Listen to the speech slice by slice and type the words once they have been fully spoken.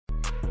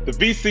The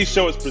VC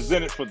Show is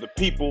presented for the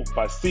people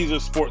by Caesar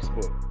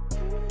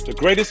Sportsbook, the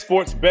greatest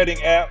sports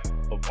betting app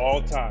of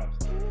all time.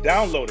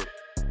 Download it,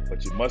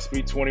 but you must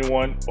be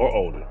 21 or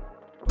older.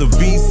 The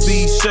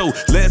VC Show,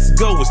 let's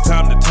go. It's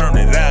time to turn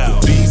it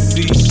out. The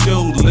VC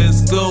Show,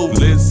 let's go.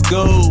 Let's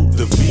go.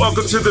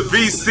 Welcome to the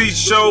VC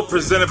Show,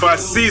 presented by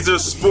Caesar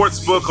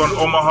Sportsbook on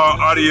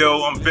Omaha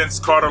Audio. I'm Vince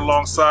Carter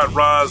alongside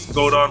Roz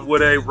Godon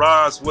Woode.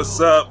 Roz, what's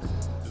up?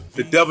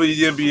 The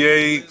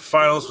WNBA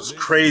Finals was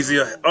crazy,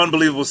 an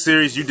unbelievable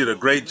series. You did a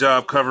great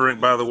job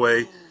covering, by the way.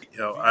 You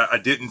know, I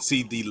didn't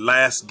see the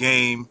last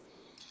game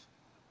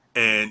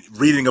and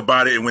reading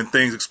about it, and when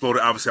things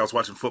exploded, obviously I was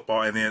watching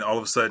football, and then all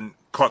of a sudden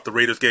caught the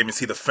Raiders game and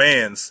see the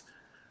fans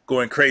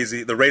going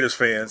crazy, the Raiders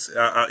fans,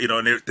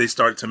 and they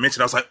started to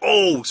mention. I was like,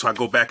 oh, so I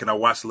go back and I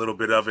watched a little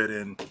bit of it,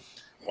 and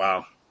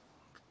wow.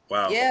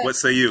 Yeah. What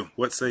say you?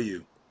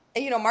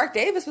 And, Mark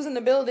Davis was in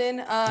the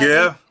building.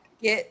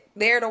 Get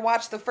there to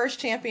watch the first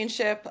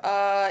championship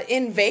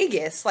in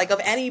Vegas, like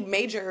of any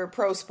major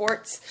pro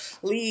sports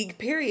league,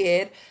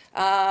 period.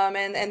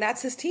 And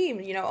that's his team,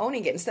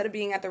 owning it. Instead of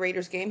being at the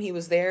Raiders game, he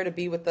was there to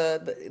be with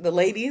the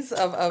ladies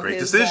of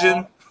Great his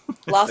decision.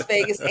 Las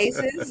Vegas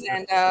Aces.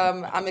 And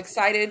I'm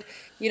excited.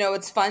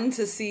 It's fun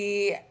to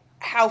see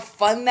how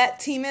fun that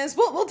team is.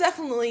 We'll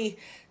definitely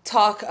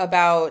talk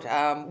about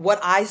what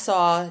I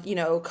saw,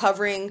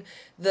 covering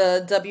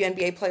the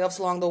WNBA playoffs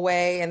along the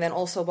way, and then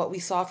also what we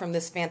saw from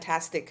this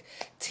fantastic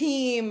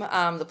team,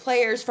 the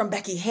players from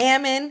Becky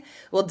Hammon.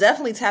 We'll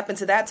definitely tap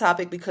into that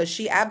topic because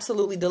she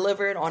absolutely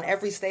delivered on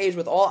every stage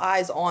with all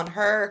eyes on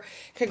her.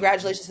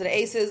 Congratulations to the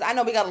Aces. I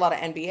know we got a lot of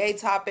NBA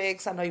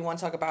topics. I know you want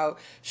to talk about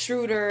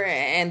Schroeder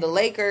and the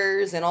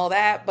Lakers and all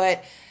that,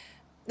 but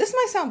this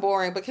might sound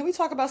boring, but can we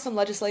talk about some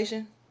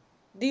legislation?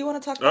 Do you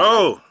want to talk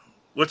about that?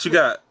 What you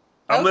got?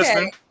 I'm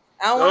listening.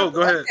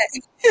 Go ahead.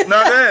 Okay.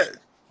 Not that.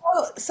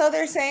 So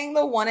they're saying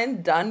the one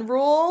and done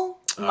rule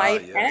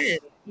might end.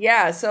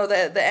 Yeah, so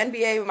the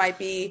NBA might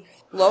be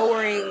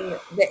lowering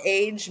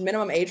the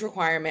minimum age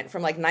requirement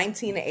from like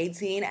 19 to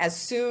 18 as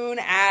soon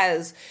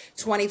as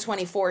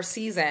 2024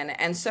 season.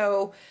 And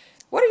so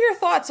what are your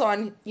thoughts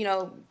on,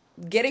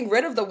 getting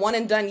rid of the one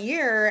and done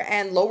year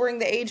and lowering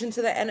the age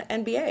into the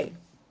NBA?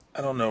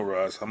 I don't know,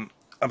 Roz.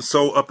 I'm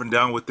so up and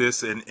down with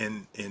this, and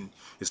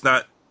it's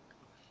not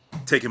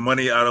taking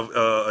money out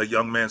of a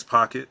young man's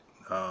pocket.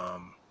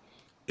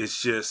 It's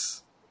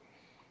just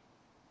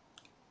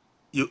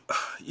you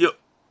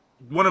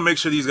want to make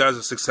sure these guys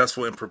are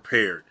successful and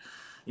prepared.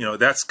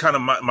 That's kind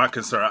of my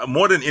concern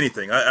more than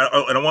anything. I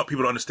want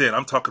people to understand.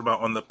 I'm talking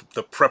about on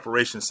the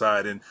preparation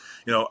side, and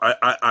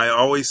I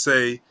always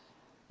say,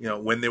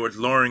 when they were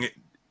lowering it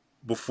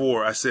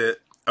before, I said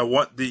I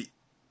want the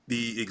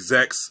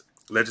execs,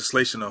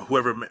 legislation, or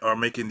whoever are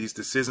making these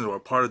decisions or a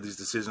part of these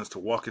decisions to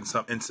walk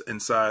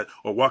inside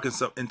or walk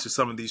into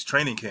some of these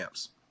training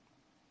camps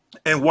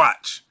and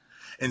watch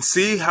and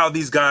see how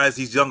these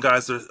young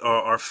guys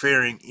are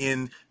faring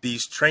in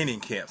these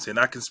training camps. And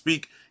I can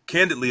speak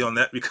candidly on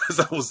that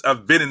because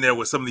I've been in there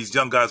where some of these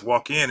young guys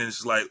walk in and it's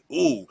just like,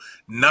 ooh,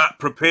 not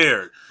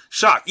prepared.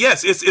 Shock.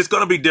 Yes, it's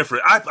going to be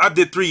different. I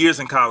did 3 years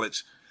in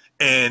college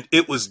and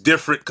it was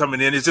different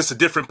coming in. It's just a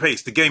different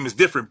pace. The game is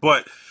different.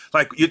 But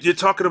like you're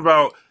talking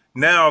about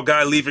now, a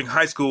guy leaving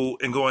high school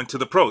and going to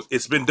the pros.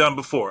 It's been done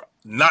before.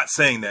 Not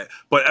saying that,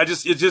 but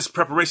it's just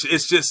preparation.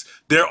 It's just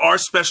there are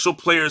special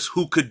players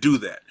who could do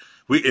that.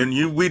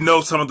 We know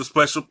some of the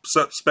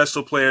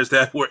special players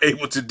that were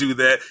able to do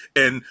that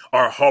and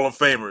are Hall of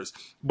Famers.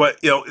 But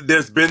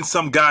there's been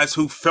some guys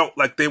who felt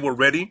like they were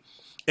ready,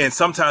 and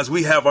sometimes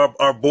we have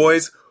our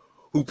boys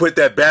who put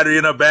that battery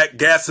in our back,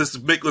 gas us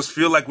to make us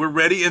feel like we're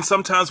ready, and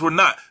sometimes we're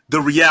not.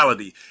 The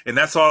reality, and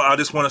that's all. I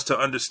just want us to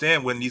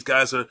understand when these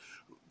guys are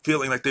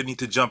feeling like they need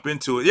to jump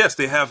into it. Yes,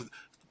 they have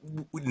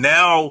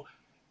now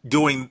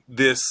doing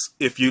this.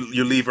 If you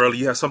leave early,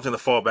 you have something to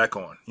fall back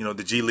on.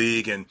 The G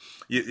League, and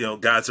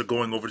guys are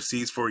going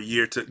overseas for a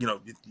year to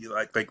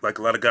like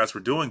a lot of guys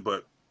were doing.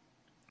 But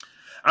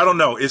I don't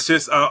know. It's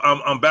just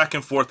I'm back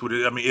and forth with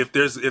it. I mean,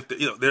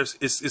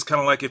 it's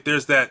kind of like if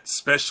there's that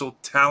special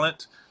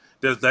talent,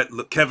 there's that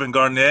Kevin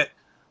Garnett,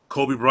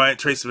 Kobe Bryant,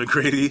 Tracy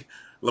McGrady,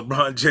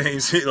 LeBron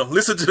James.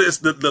 Listen to this.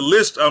 The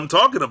list I'm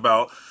talking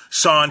about.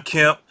 Sean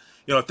Kemp.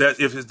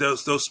 If it's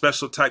those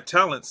special type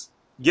talents,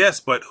 yes,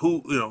 but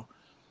who,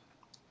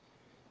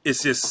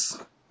 it's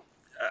just,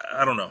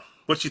 I don't know.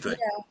 What you think?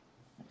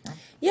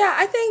 Yeah,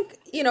 I think,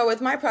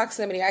 with my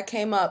proximity, I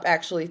came up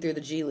actually through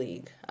the G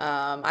League.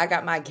 I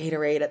got my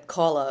Gatorade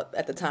call up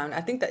at the time.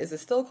 I think is it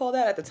still called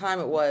that? At the time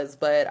it was,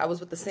 but I was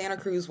with the Santa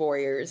Cruz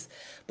Warriors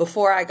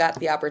before I got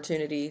the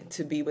opportunity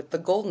to be with the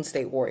Golden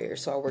State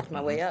Warriors. So I worked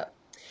my way up.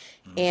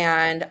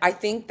 And I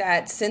think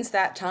that since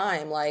that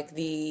time, like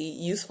the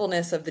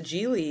usefulness of the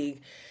G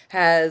League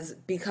has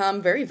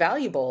become very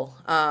valuable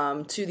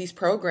to these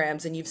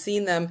programs. And you've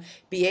seen them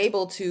be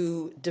able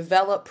to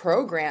develop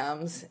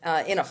programs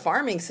in a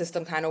farming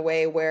system kind of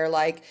way where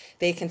like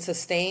they can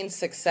sustain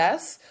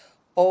success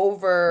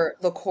over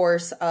the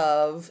course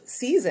of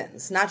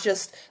seasons. Not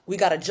just we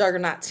got a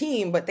juggernaut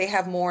team, but they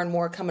have more and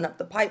more coming up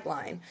the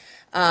pipeline.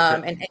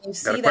 Okay. And you Got a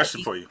see that question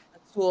being for you.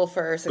 a tool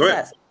for Go ahead.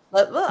 success.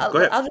 But Go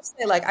ahead. I'll just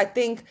say, like, I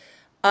think,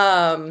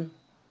 um,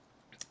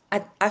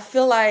 I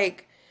feel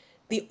like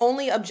the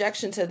only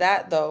objection to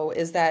that, though,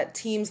 is that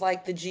teams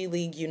like the G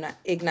League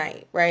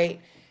Ignite, right?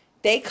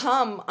 They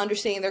come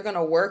understanding they're going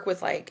to work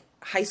with like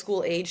high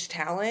school age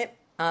talent.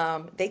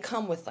 They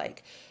come with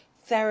like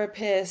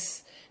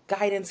therapists,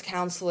 guidance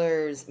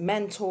counselors,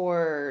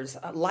 mentors,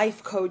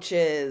 life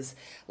coaches,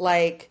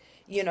 like,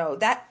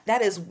 that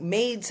is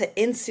made to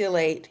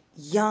insulate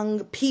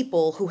young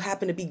people who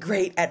happen to be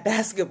great at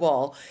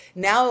basketball.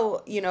 Now,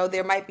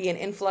 there might be an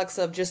influx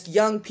of just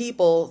young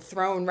people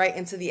thrown right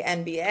into the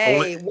Only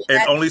NBA.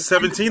 and only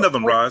 17 of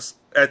them, Roz.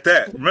 At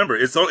that, remember,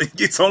 it's only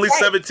Right.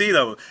 17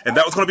 of them, and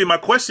that was going to be my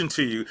question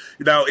to you.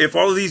 Now, if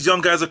all of these young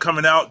guys are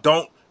coming out,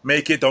 don't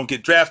make it, don't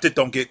get drafted,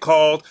 don't get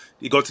called,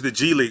 you go to the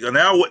G League. And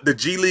now, what the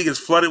G League is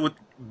flooded with,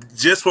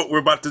 just what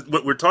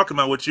we're talking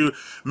about. What you're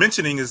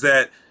mentioning is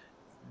that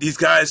these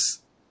guys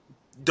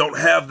don't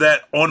have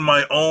that on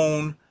my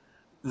own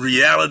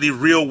reality,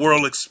 real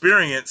world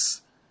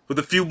experience with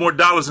a few more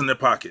dollars in their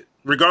pocket.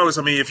 Regardless,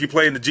 I mean, if you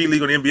play in the G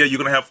League or the NBA, you're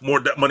going to have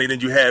more money than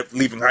you had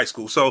leaving high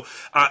school. So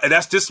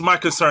that's just my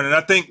concern. And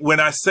I think when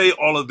I say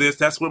all of this,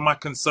 that's where my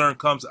concern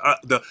comes.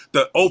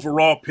 The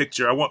overall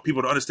picture. I want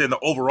people to understand the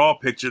overall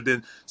picture.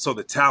 So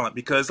the talent,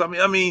 because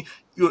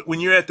when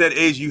you're at that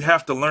age, you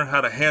have to learn how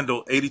to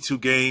handle 82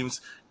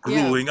 games,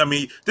 Yeah. grueling. I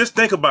mean, just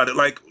think about it.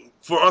 Like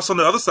for us on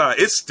the other side,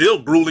 it's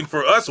still grueling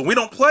for us, and we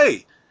don't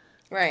play.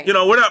 Right.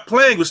 We're not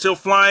playing. We're still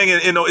flying.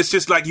 And, it's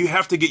just like you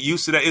have to get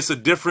used to that. It's a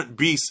different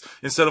beast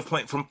instead of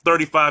playing from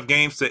 35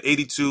 games to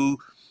 82.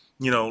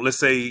 Let's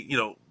say,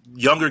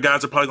 younger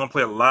guys are probably going to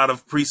play a lot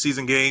of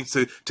preseason games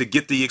to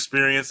get the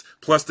experience.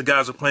 Plus, the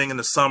guys are playing in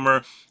the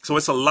summer. So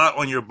it's a lot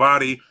on your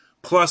body.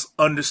 Plus,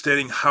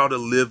 understanding how to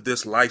live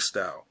this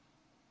lifestyle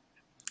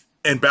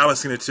and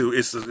balancing it too.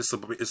 It's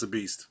a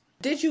beast.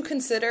 Did you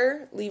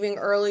consider leaving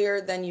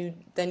earlier than you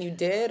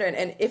did?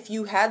 And if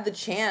you had the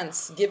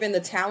chance, given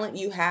the talent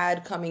you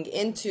had coming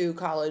into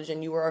college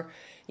and you were,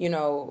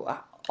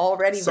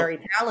 already very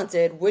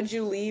talented, would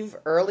you leave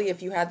early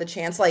if you had the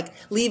chance? Like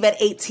leave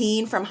at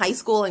 18 from high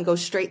school and go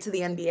straight to the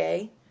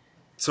NBA?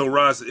 So,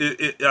 Roz,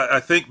 I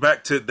think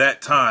back to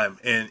that time,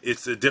 and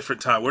it's a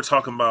different time. We're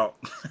talking about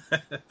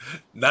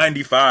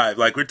 95.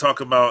 Like, we're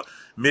talking about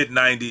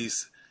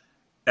mid-90s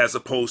as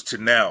opposed to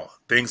now.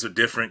 Things are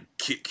different.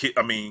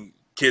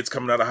 Kids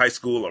coming out of high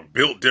school are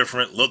built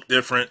different, look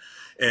different,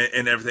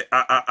 and everything.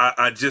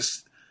 I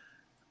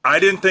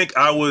didn't think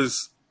I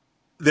was...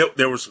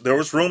 There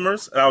was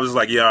rumors, and I was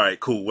like, yeah, all right,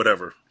 cool,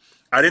 whatever.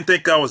 I didn't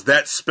think I was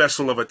that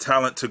special of a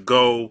talent to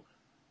go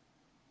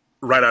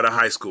right out of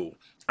high school.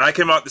 I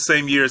came out the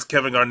same year as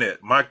Kevin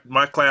Garnett.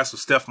 My class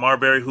was Steph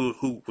Marbury,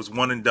 who was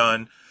one and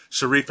done.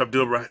 Sharif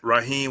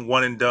Abdul-Rahim,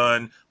 one and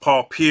done.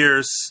 Paul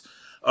Pierce,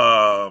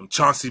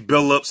 Chauncey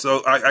Billups.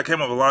 So I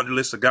came up with a laundry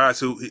list of guys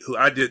who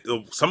I did.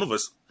 Some of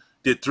us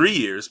did 3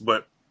 years,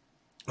 but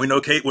we know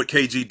what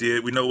KG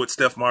did. We know what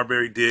Steph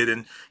Marbury did,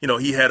 and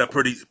he had a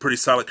pretty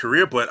solid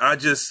career. But I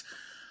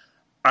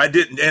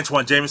didn't.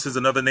 Antoine Jameson's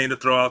another name to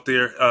throw out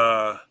there.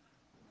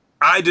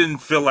 I didn't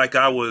feel like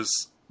I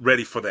was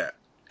ready for that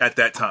at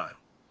that time.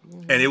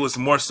 And it was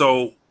more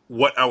so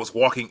what I was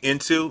walking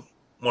into,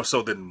 more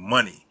so than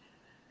money.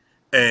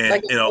 And,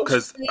 Like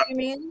because you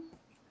mean?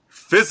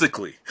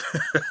 physically,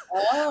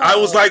 Oh. I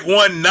was like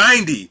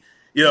 190.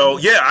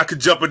 Yeah, I could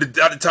jump at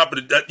the top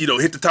of the,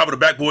 hit the top of the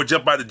backboard,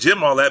 jump by the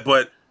gym, all that.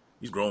 But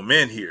these grown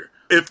men here.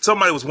 If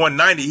somebody was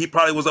 190, he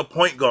probably was a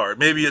point guard,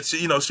 maybe a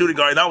shooting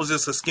guard. And I was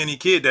just a skinny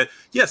kid that,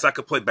 yes, I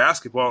could play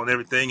basketball and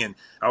everything. And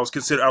I was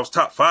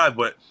top 5,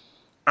 but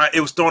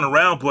it was thrown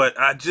around. But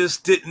I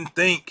just didn't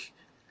think.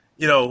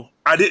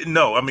 I didn't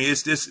know. I mean,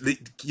 it's just the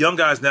young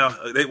guys now,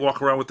 they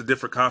walk around with a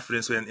different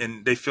confidence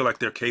and they feel like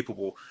they're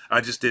capable. I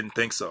just didn't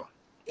think so.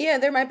 Yeah,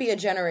 there might be a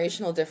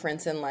generational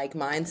difference in like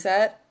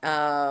mindset.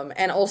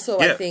 And also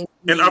I think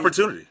and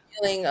opportunity.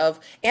 Feeling of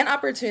an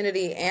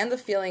opportunity and the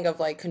feeling of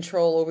like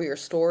control over your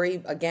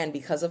story, again,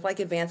 because of like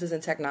advances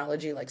in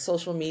technology like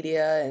social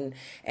media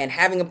and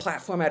having a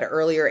platform at an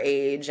earlier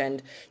age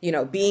and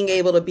being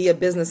able to be a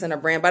business and a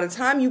brand. By the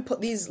time you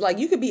put these, like,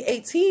 you could be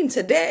 18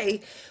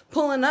 today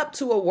pulling up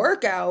to a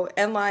workout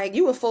and like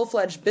you a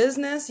full-fledged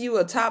business, you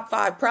a top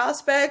 5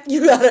 prospect,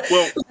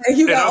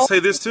 I'll say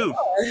this too.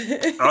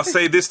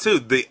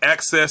 The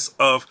access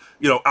of,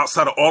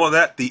 outside of all of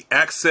that, the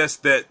access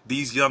that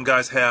these young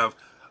guys have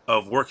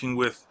of working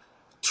with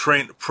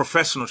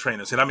professional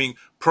trainers, and I mean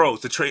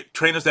pros, the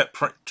trainers that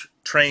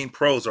train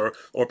pros or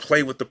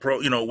play with the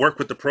pro, work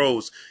with the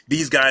pros.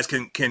 These guys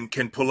can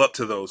pull up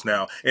to those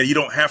now, and you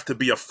don't have to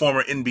be a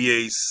former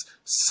NBA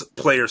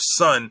player's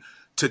son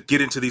to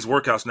get into these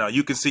workouts now.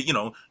 You can see,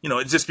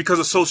 just because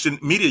of social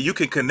media, you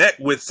can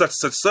connect with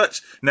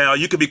such. Now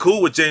you can be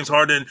cool with James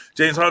Harden.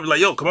 James Harden be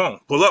like, yo, come on,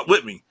 pull up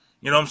with me.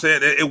 You know what I'm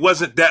saying? It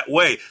wasn't that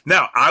way.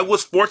 Now I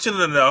was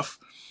fortunate enough,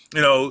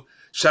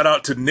 shout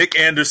out to Nick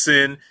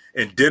Anderson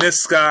and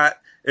Dennis Scott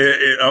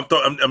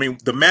I mean,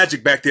 the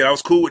Magic back then, I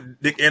was cool with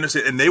Nick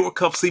Anderson, and they would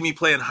come see me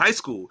play in high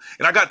school.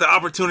 And I got the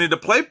opportunity to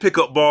play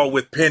pickup ball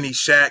with Penny,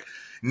 Shaq,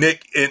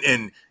 Nick,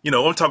 and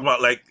I'm talking about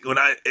like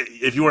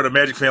if you weren't a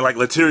Magic fan, like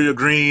Lataria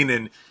Green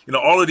and,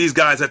 all of these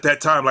guys at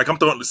that time, like I'm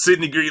throwing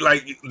Sidney Green,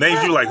 like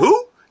names you like,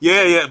 who?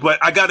 Yeah. But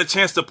I got a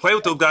chance to play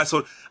with those guys.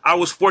 So I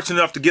was fortunate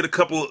enough to get a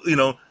couple,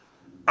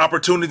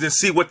 opportunities and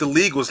see what the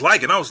league was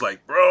like. And I was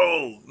like,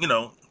 bro,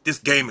 this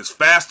game is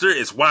faster.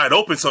 It's wide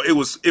open. So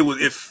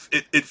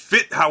it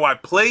fit how I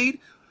played,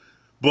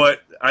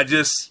 but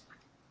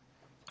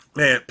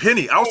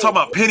Penny, I was talking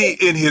about Penny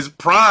in his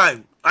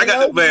prime. I'm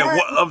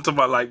talking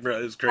about like,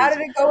 bro, it's crazy. How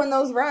did it go in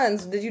those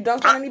runs? Did you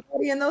dunk on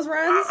anybody in those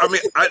runs?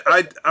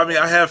 I mean,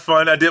 I had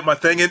fun. I did my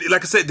thing, and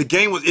like I said, the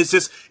game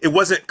it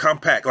wasn't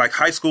compact. Like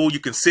high school, you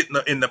can sit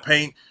in the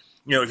paint.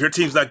 If your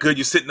team's not good,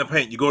 you sit in the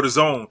paint. You go to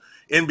zone.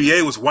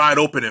 NBA was wide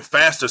open and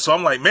faster. So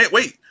I'm like, man,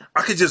 wait,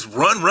 I could just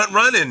run,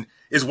 and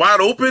it's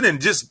wide open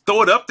and just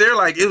throw it up there.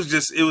 Like it was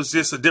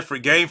just a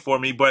different game for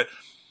me, but.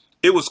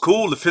 It was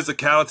cool. The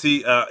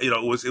physicality,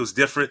 it was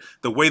different.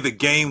 The way the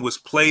game was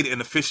played and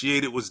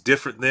officiated was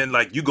different. Then,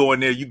 like you go in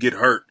there, you get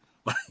hurt,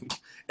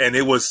 and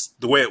it was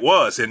the way it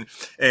was. And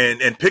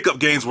pickup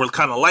games were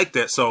kind of like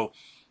that. So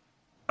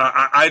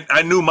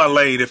I knew my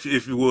lane, if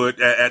you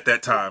would, at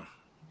that time.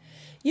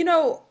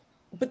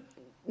 But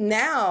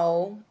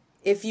now,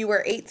 if you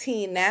were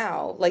 18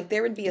 now, like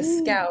there would be a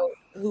scout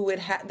who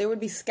there would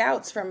be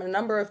scouts from a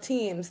number of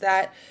teams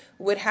that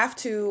would have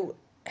to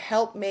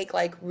help make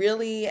like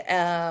really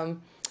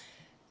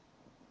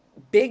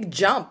big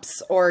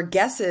jumps or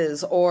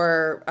guesses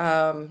or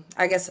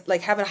I guess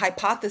like have a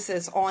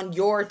hypothesis on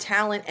your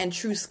talent and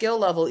true skill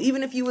level,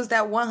 even if you was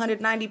that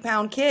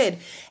 190-pound kid.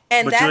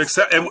 And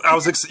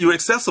you're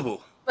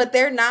accessible. But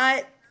they're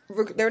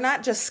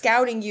not just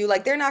scouting you.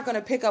 Like they're not going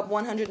to pick up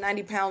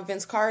 190-pound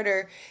Vince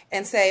Carter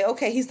and say,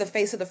 okay, he's the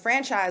face of the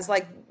franchise.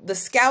 Like the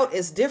scout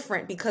is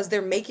different because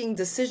they're making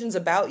decisions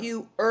about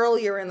you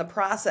earlier in the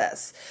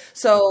process.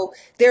 So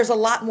there's a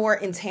lot more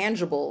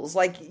intangibles.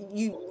 Like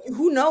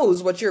who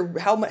knows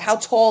how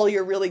tall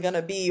you're really going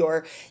to be,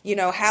 or,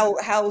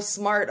 how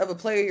smart of a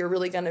player you're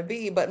really going to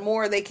be, but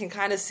more they can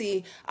kind of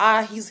see,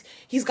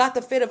 he's got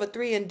the fit of a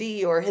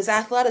 3-and-D, or his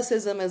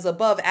athleticism is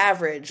above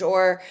average,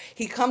 or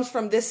he comes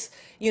from this,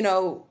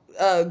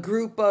 a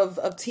group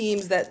of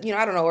teams that,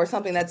 I don't know, or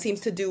something that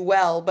seems to do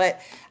well. But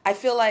I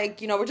feel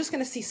like, we're just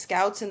going to see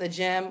scouts in the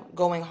gym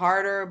going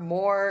harder,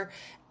 more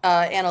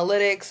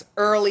analytics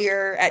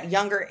earlier at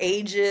younger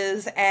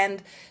ages.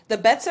 And the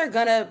bets are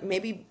going to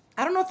maybe,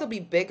 I don't know if they'll be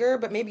bigger,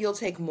 but maybe you'll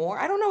take more.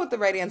 I don't know what the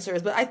right answer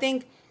is, but I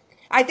think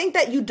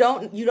that you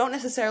don't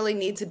necessarily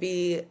need to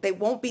be, they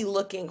won't be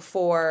looking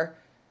for,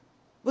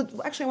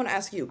 actually I want to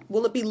ask you,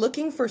 will it be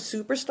looking for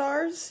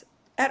superstars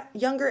at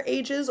younger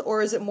ages,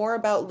 or is it more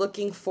about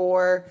looking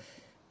for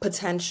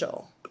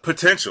potential?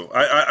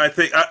 I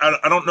think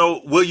I don't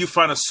know. Will you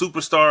find a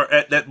superstar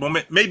at that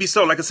moment? Maybe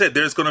so. Like I said,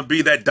 there's going to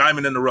be that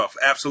diamond in the rough.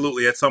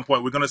 Absolutely. At some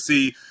point, we're going to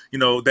see,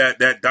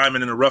 that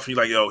diamond in the rough. And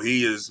you're like, yo,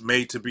 he is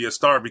made to be a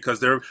star, because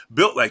they're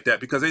built like that,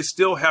 because they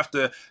still have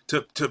to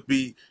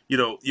be,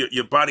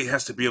 your body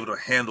has to be able to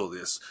handle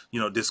this,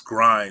 this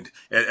grind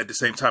at the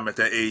same time at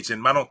that age.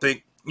 And I don't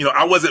think,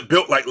 I wasn't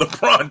built like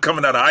LeBron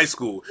coming out of high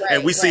school,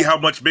 and we see how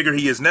much bigger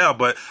he is now.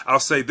 But I'll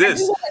say this: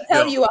 I want to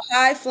tell you, a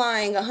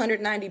high-flying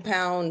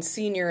 190-pound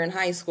senior in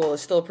high school is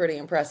still pretty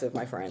impressive,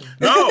 my friend.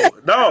 No,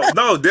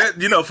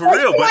 that for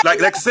real. But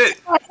like I said,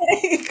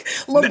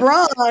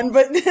 LeBron,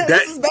 but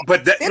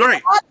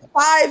right,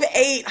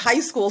 5'8" high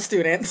school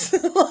students.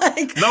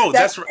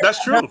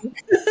 That's true.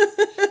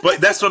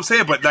 But that's what I'm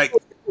saying. But like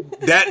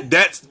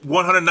that's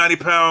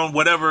 190-pound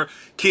whatever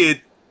kid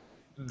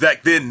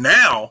back then.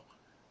 Now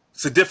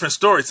it's a different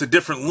story. It's a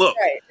different look.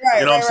 Right,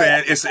 you know what I'm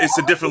saying? It's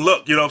a different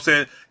look. You know what I'm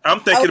saying? I'm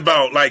thinking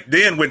about like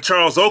then when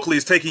Charles Oakley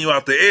is taking you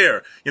out the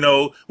air,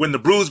 when the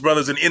Bruise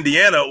Brothers in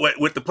Indiana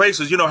with the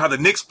Pacers, how the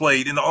Knicks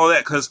played and all that.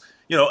 Because,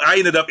 I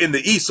ended up in the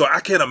East. So I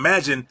can't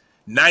imagine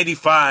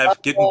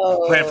 95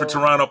 playing for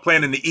Toronto,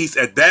 playing in the East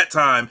at that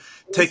time,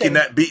 taking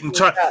that beat and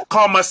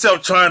call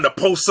myself trying to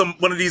post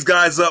one of these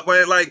guys up.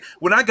 Man. Like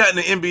when I got in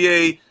the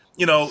NBA,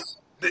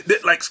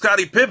 like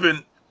Scottie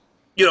Pippen,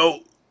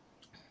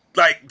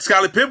 like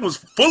Scottie Pippen was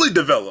fully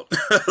developed.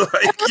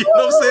 Like, you know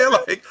what I'm saying?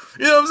 Like,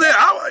 you know what I'm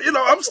saying?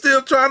 I'm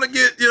still trying to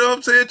get,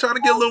 trying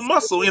to get a little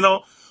muscle,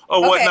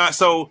 or whatnot.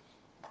 So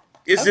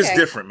it's just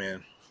different,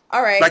 man.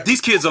 All right. Like these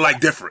kids are like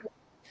different.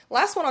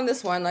 Last one on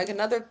this one, like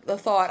the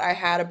thought I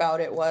had about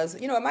it was,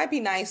 it might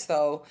be nice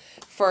though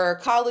for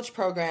college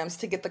programs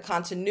to get the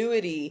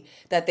continuity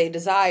that they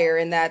desire,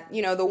 and that,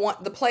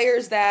 the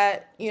players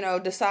that,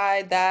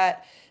 decide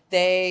that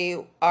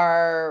they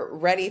are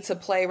ready to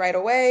play right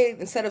away,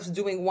 instead of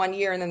doing 1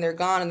 year and then they're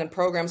gone, and then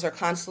programs are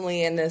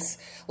constantly in this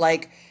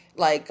like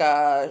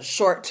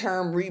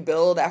short-term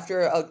rebuild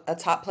after a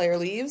top player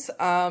leaves.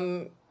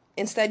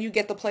 Instead, you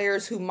get the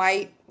players who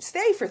might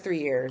stay for 3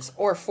 years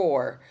or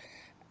 4.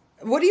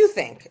 What do you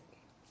think?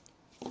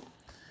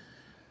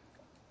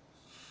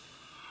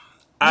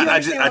 I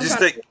just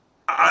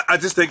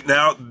think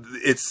now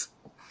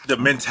the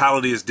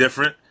mentality is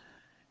different.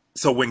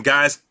 So when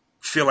guys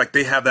feel like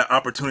they have that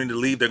opportunity to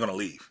leave, they're going to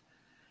leave.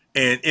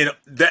 And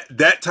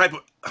that type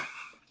of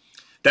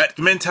that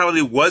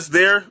mentality was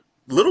there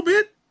a little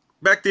bit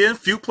back then.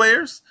 Few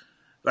players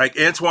like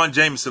Antoine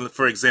Jameson,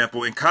 for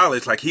example, in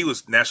college, like he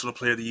was National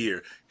Player of the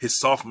Year. His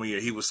sophomore year,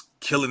 he was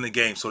killing the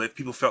game. So that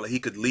people felt like he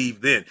could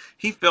leave then.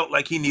 He felt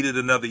like he needed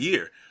another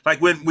year.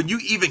 Like when you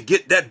even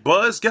get that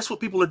buzz, guess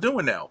what people are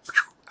doing now?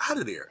 Out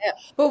of there. Yeah.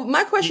 But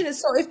my question is,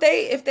 so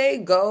if they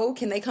go,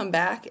 can they come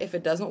back if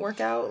it doesn't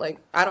work out? Like,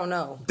 I don't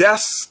know.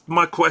 That's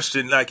my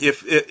question. Like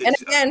if and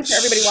again, for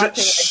everybody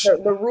watching,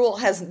 like, the rule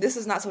this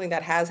is not something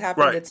that has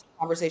happened. Right. It's a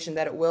conversation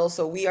that it will.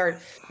 So we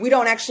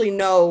don't actually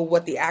know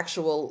what the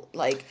actual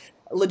like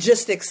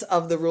logistics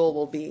of the rule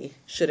will be.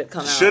 Should it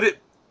come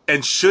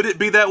out? Should it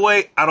be that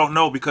way? I don't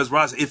know, because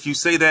Roz, if you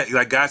say that,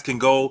 like guys can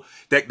go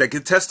that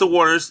can test the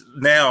waters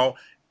now.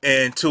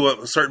 And to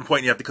a certain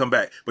point, you have to come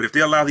back. But if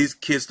they allow these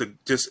kids to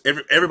just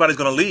everybody's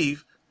going to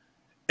leave,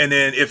 and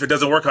then if it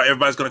doesn't work out,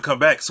 everybody's going to come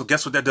back. So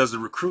guess what that does to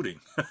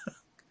recruiting?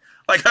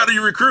 Like, how do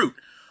you recruit?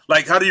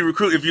 Like, how do you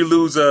recruit if you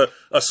lose a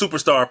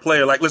superstar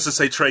player? Like, let's just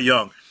say Trae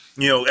Young,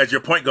 as your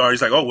point guard,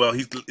 he's like, oh, well,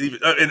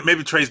 and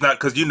maybe Trae's not,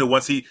 because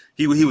once he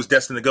was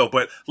destined to go.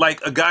 But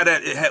like a guy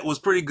that was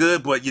pretty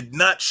good, but you're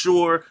not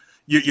sure,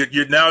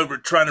 you're now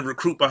trying to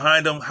recruit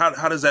behind him.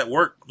 How does that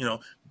work?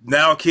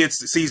 Now kids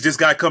sees this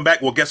guy come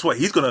back. Well, guess what?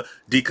 He's going to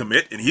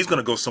decommit and he's going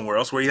to go somewhere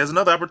else where he has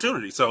another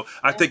opportunity. So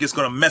I think it's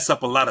going to mess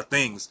up a lot of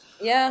things.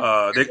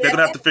 Yeah. They're going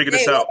to have to figure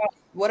this out.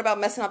 What about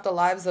messing up the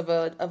lives of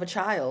a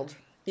child?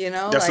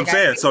 That's what I'm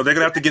saying. So they're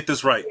going to have to get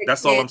this right.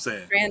 That's all I'm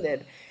saying.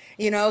 Stranded.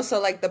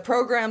 So like the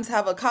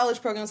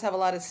college programs have a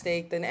lot at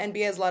stake. The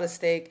NBA has a lot at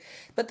stake.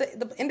 But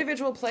the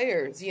individual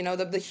players, the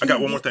huge, I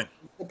got one more thing.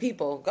 The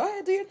people. Go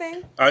ahead, do your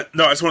thing. I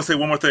just want to say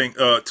one more thing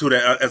to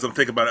that as I'm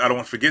thinking about it. I don't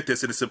want to forget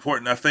this, and it's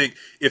important. I think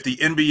if the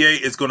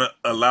NBA is going to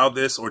allow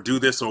this or do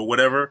this or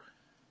whatever,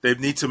 they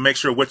need to make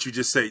sure what you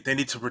just say. They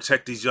need to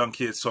protect these young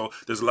kids. So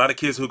there's a lot of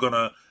kids who are going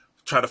to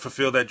try to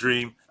fulfill that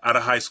dream out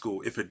of high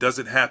school. If it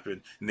doesn't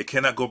happen and they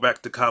cannot go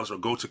back to college or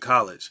go to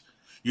college,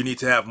 you need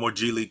to have more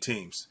G League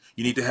teams.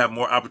 You need to have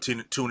more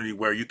opportunity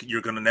where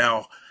you're going to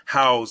now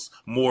house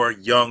more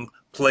young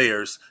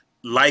players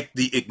like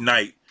the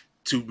Ignite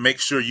to make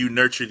sure you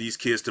nurture these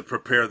kids to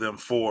prepare them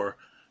for,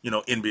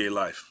 NBA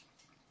life.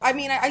 I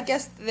mean, I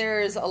guess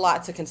there's a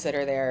lot to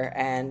consider there,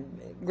 and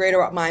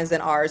greater minds than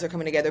ours are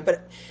coming together.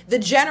 But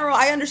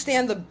I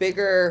understand the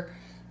bigger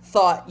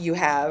thought you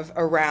have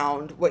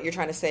around what you're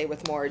trying to say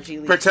with more G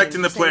League.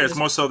 Protecting the players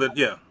more so that,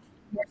 yeah.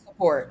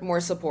 More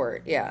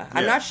support. Yeah.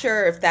 I'm not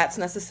sure if that's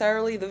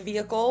necessarily the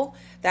vehicle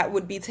that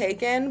would be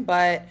taken,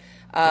 but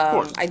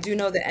I do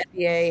know the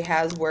NBA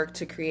has worked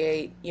to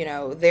create,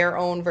 their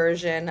own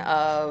version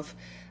of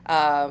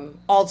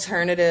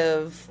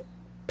alternative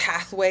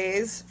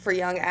pathways for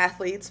young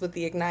athletes with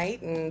the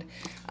Ignite. And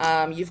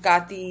you've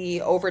got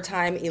the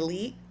Overtime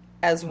Elite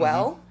as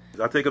well.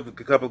 I think of a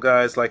couple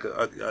guys like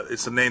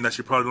it's a name that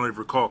you probably don't even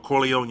recall.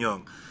 Corleone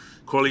Young.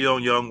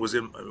 Corleone Young was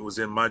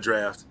in my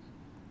draft.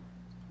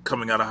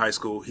 Coming out of high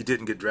school, he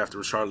didn't get drafted.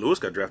 Rashard Lewis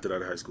got drafted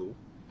out of high school.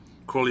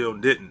 Corleone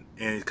didn't,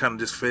 and he kind of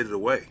just faded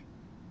away.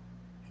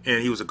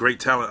 And he was a great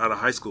talent out of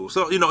high school.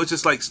 So, it's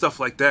just like stuff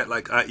like that.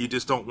 Like you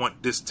just don't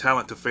want this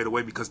talent to fade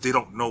away because they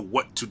don't know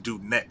what to do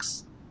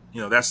next.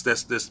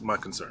 That's my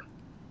concern.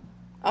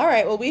 All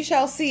right. Well, we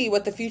shall see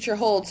what the future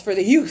holds for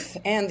the youth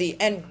and the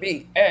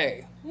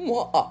NBA.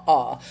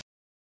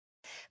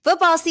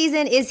 Football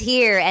season is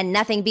here, and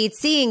nothing beats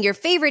seeing your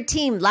favorite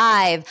team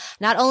live.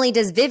 Not only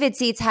does Vivid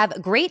Seats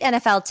have great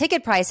NFL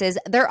ticket prices,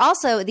 they're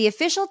also the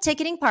official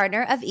ticketing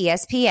partner of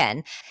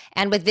ESPN.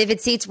 And with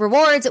Vivid Seats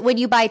rewards, when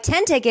you buy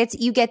 10 tickets,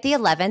 you get the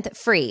 11th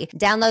free.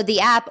 Download the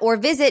app or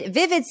visit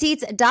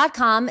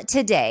vividseats.com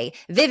today.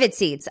 Vivid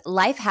Seats,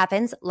 life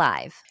happens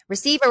live.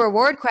 Receive a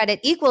reward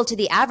credit equal to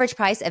the average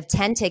price of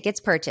 10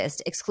 tickets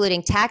purchased,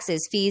 excluding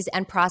taxes, fees,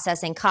 and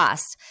processing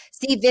costs.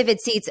 See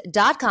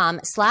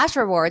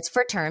vividseats.com/rewards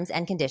for terms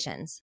and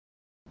conditions.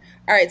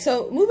 All right,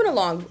 so moving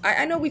along,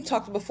 I know we've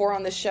talked before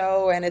on the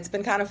show, and it's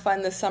been kind of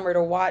fun this summer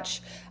to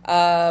watch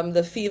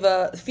the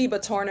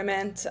FIBA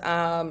tournament.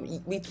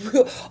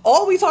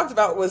 All we talked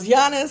about was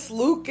Giannis,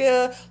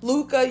 Luka,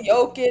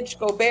 Jokic,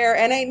 Gobert,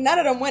 and none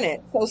of them win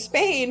it. So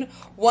Spain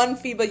won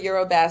FIBA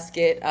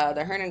Eurobasket.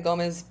 The Hernan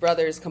Gomez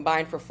brothers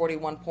combined for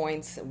 41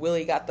 points.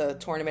 Willie got the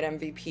tournament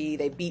MVP.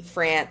 They beat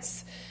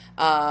France,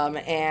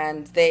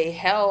 and they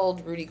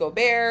held Rudy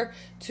Gobert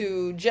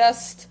to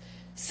just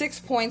 6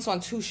 points on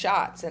 2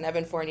 shots, and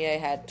Evan Fournier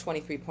had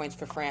 23 points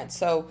for France.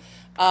 So,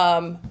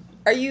 what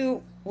do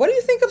you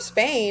think of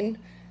Spain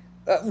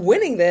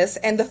winning this,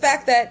 and the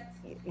fact that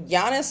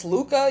Giannis,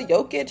 Luka,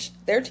 Jokic,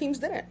 their teams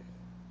didn't?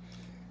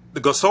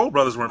 The Gasol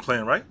brothers weren't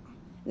playing, right?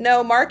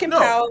 No, Mark and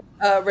Pau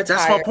retired.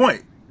 That's my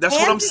point. That's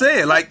what I'm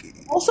saying. Like,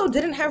 also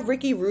didn't have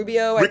Ricky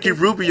Rubio.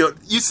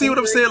 You see what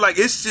I'm saying? Like,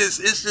 it's just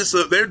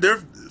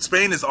they're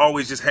Spain has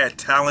always just had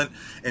talent,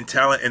 and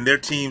their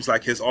teams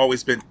like has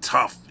always been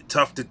tough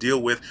to deal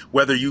with,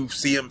 whether you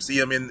see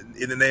them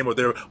in the name or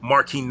their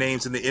marquee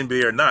names in the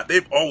NBA or not.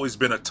 They've always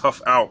been a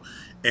tough out.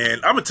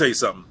 And I'm gonna tell you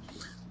something.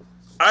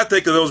 I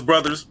think of those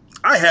brothers.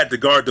 I had to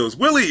guard those.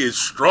 Willie is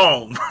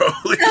strong, bro.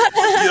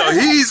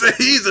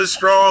 He's a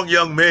strong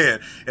young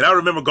man. And I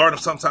remember guarding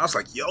him sometimes. I was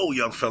like, yo,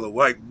 young fella,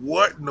 like,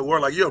 what in the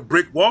world? Like, you're a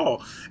brick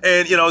wall.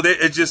 And,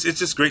 it's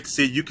just great to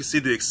see. You can see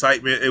the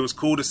excitement. It was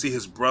cool to see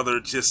his brother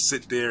just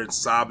sit there and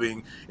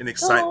sobbing in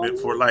excitement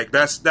for, like,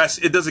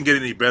 it doesn't get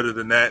any better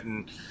than that.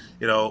 And,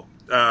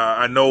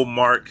 I know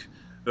Mark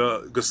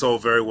Gasol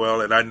very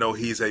well, and I know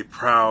he's a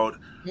proud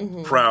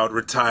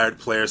retired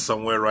player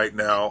somewhere right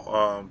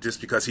now, just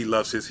because he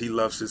loves his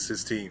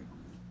team.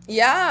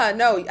 Yeah,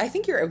 no, I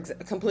think you're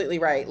completely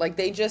right. Like,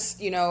 they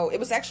just, it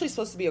was actually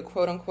supposed to be a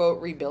quote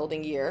unquote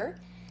rebuilding year,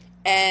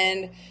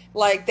 and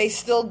like they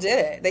still did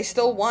it. They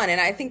still won, and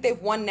I think they've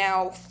won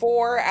now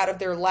 4 out of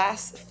their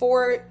last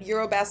 4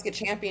 Eurobasket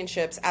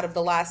championships out of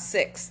the last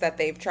 6 that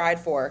they've tried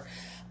for.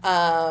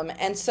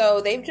 And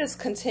so they've just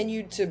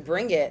continued to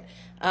bring it.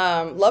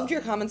 Loved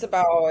your comments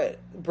about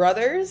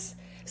brothers.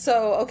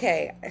 So,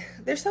 okay,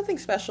 there's something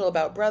special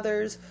about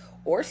brothers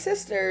or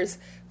sisters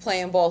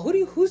playing ball.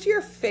 Who's your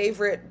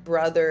favorite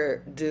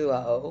brother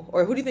duo?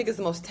 Or who do you think is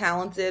the most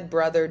talented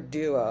brother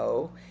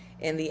duo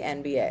in the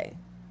NBA?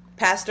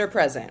 Past or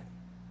present?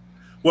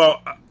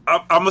 Well,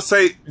 I'm going to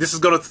say, this is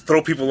going to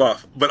throw people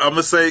off, but I'm going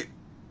to say,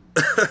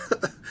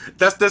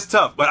 that's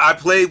tough. But I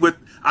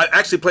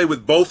actually played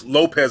with both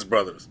Lopez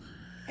brothers.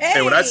 Hey.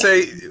 And when I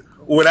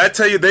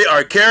tell you they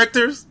are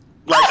characters,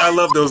 like, I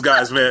love those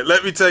guys, man.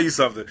 Let me tell you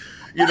something.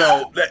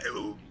 Man,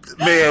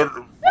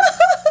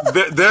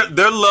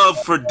 their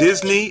love for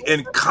Disney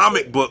and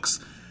comic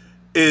books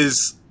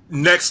is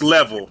next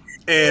level.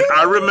 And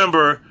I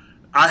remember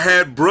I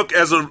had Brooke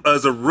as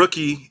a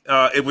rookie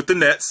with the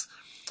Nets,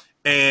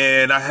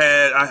 and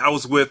I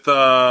was with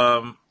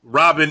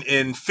Robin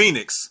in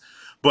Phoenix.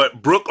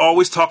 But Brooke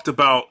always talked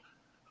about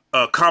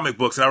comic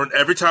books, and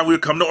every time we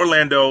would come to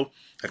Orlando,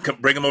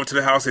 I'd bring him over to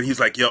the house, and he's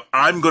like, "Yo,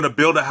 I'm gonna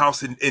build a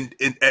house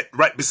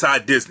right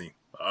beside Disney."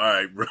 All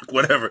right, Brooke,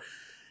 whatever.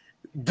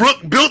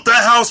 Brooke built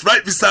that house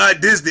right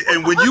beside Disney,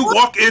 and when you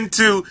walk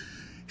into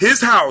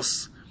his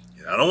house,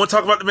 I don't want to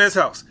talk about the man's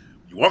house.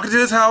 You walk into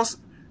his house,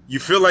 you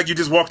feel like you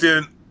just walked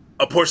in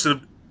a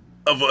portion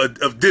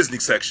of Disney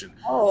section.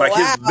 Oh, like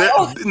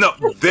wow.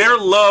 Their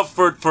love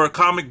for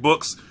comic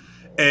books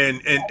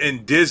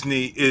and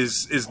Disney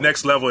is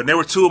next level. And they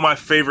were 2 of my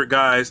favorite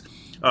guys.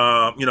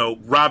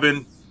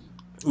 Robin.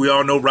 We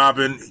all know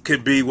Robin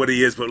can be what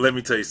he is, but let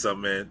me tell you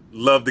something, man.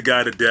 Love the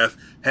guy to death.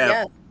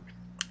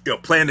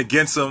 Playing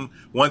against him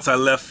once I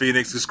left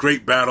Phoenix, just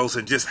great battles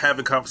and just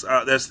having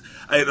conversations.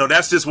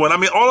 That's just one. I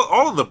mean,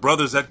 all of the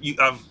brothers that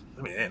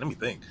let me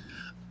think.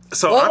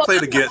 So I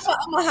played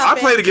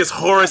against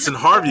Horace and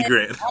Harvey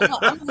Grant.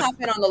 I'm gonna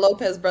hop in on the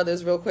Lopez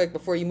brothers real quick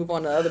before you move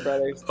on to other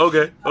brothers.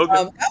 Okay. That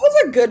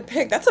was a good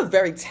pick. That's a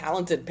very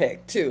talented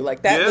pick too.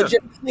 Like, that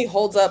legitimately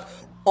holds up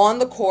on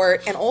the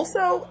court, and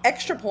also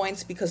extra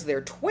points because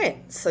they're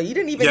twins. So you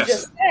didn't even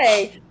just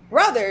say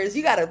brothers,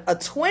 you got a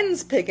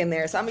twins pick in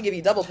there. So I'm gonna give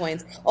you double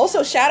points.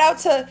 Also, shout out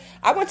to,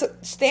 I went to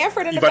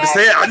Stanford in the back.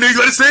 I knew you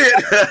were going to say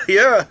it.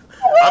 Yeah.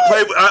 I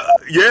played with,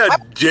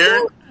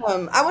 Jared.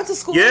 I went to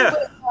school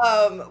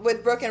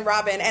with Brooke and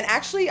Robin, and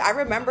actually I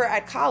remember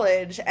at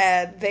college,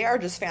 and they are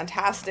just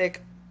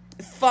fantastic,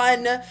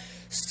 fun,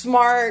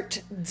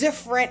 smart,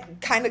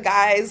 different kind of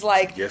guys.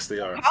 Like, yes, they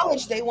are. In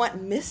college, they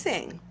went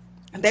missing.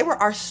 They were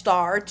our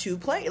star to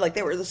play. Like,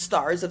 they were the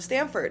stars of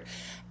Stanford.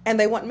 And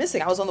they went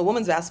missing. I was on the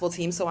women's basketball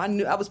team, so I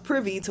knew I was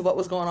privy to what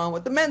was going on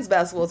with the men's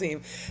basketball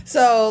team.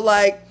 So,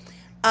 like,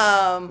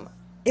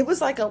 it was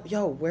like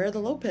where are the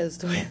Lopez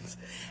twins?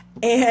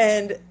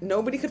 And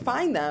nobody could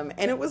find them.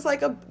 And it was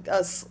like a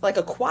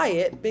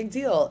quiet big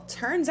deal.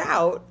 Turns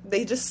out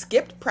they just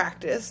skipped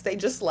practice. They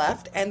just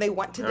left, and they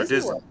went to Disney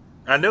World.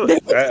 I knew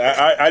it.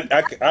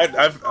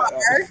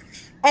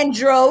 And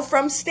drove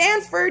from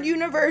Stanford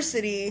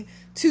University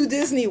to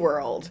Disney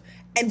World,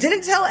 and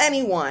didn't tell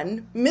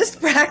anyone, missed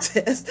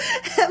practice,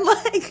 and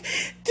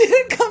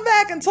didn't come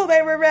back until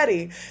they were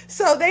ready.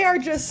 So they are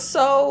just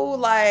so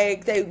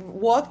they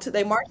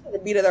marched to the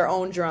beat of their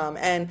own drum.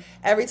 And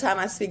every time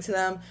I speak to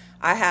them,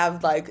 I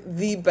have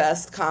the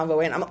best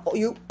convo, and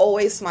you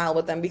always smile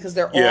with them because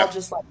they're all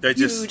just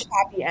huge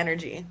happy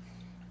energy.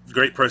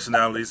 Great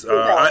personalities.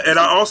 And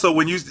I also,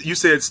 when you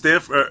said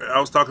Stanford, I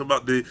was talking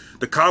about the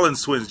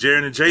Collins twins,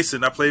 Jaron and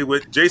Jason. I played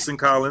with Jason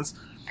Collins.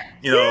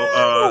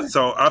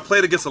 So I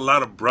played against a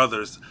lot of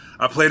brothers.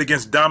 I played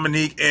against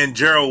Dominique and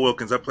Gerald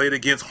Wilkins. I played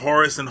against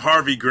Horace and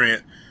Harvey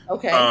Grant.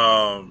 Okay.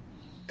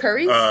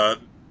 Curry? Yeah,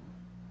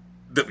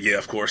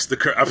 of course.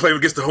 I played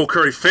against the whole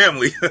Curry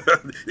family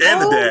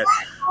and the dad.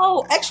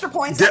 Oh, extra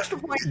points.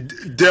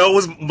 Dell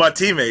was my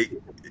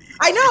teammate.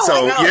 I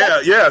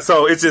know.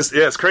 So it's just,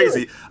 it's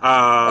crazy. Game.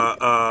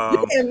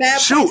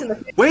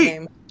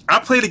 I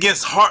played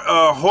against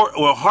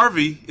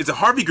Harvey. It's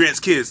Harvey Grant's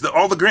kids,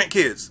 all the Grant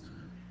kids.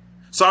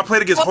 So I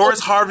played against Horace,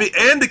 Harvey,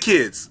 and the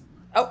kids.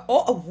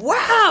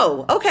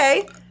 Wow.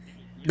 Okay.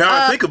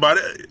 Now I think about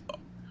it.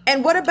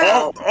 And what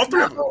about All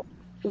three of them.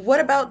 what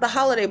about the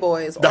Holiday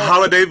Boys?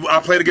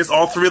 I played against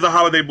all three of the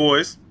Holiday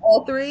Boys.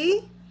 All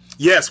three?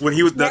 Yes, when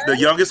he was the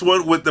youngest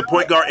one with the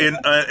point guard he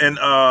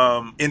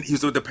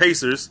was with the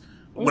Pacers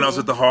when I was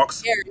with the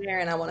Hawks.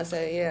 Aaron, I want to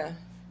say, yeah.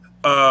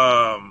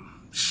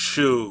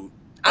 Shoot.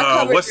 I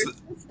covered your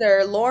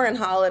sister, Lauren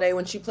Holiday,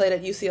 when she played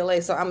at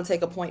UCLA, so I'm going to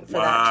take a point for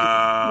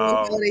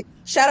that.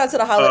 Shout out to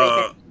the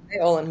Holiday fans. They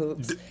all in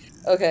hoops.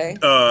 Okay.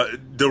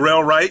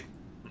 Darrell Wright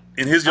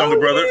and his younger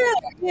brother.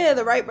 Yeah,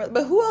 the Wright brother.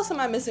 But who else am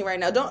I missing right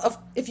now?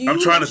 I'm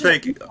trying to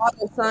think.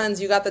 Father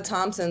sons, you got the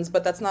Thompsons,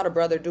 but that's not a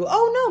brother duo.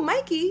 Oh, no,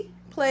 Mikey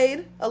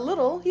played a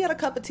little. He had a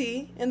cup of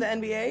tea in the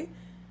NBA.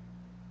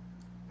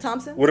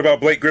 Thompson? What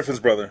about Blake Griffin's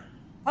brother?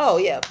 Oh,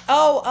 yeah.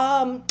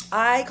 Oh,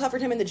 I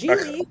covered him in the G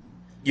League.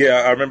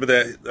 Yeah, I remember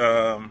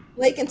that.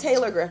 Blake and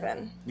Taylor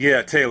Griffin.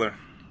 Yeah, Taylor.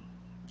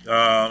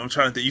 I'm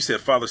trying to think. You said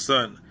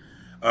father-son.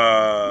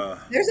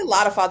 There's a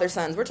lot of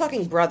father-sons. We're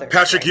talking brothers.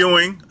 Patrick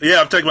Ewing.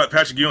 Yeah, I'm talking about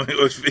Patrick Ewing.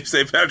 If you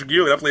say Patrick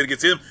Ewing, I played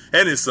against him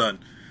and his son.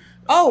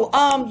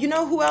 Oh, you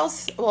know who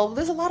else? Well,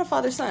 there's a lot of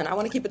father-son. I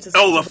want to keep it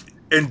to...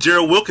 And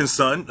Gerald Wilkins'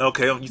 son.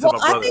 Okay, you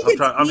talking about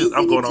brothers.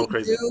 I'm going all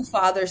crazy. Do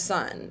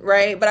father-son,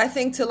 right? But I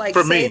think to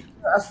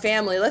a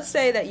family, let's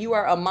say that you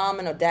are a mom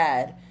and a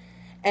dad,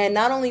 and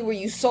not only were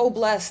you so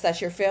blessed that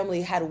your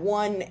family had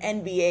one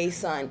NBA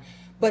son,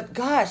 but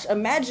gosh,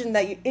 imagine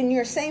that in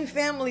your same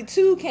family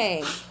two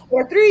came,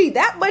 or three.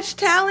 That much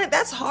talent,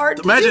 that's hard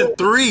to do. Imagine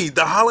three.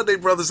 The Holiday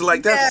brothers are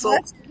like, that's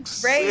crazy.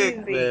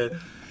 Sick, man.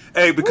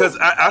 Hey, because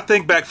I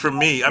think back for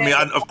me, I mean,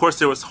 of course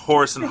there was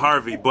Horace and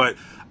Harvey, but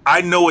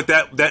I know what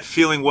that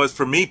feeling was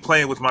for me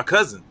playing with my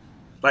cousin.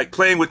 Like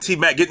playing with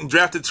T-Mac, getting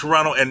drafted to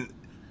Toronto, and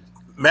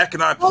Mac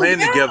and I playing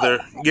together,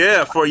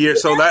 for a year.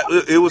 So that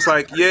it was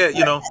like,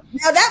 Now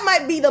that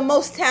might be the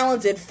most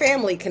talented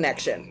family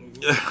connection.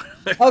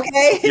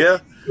 Okay? Yeah.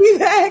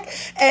 T-Mac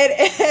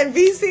and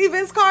VC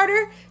Vince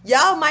Carter,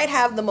 y'all might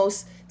have the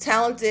most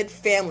talented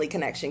family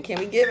connection. Can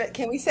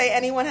we say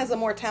anyone has a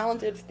more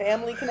talented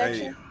family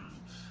connection? Hey.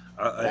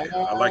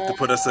 I like to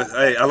put us.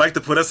 I like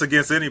to put us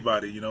against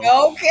anybody.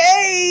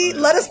 Okay,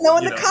 let us know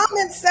in the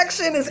comments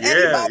section. Is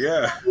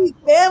anybody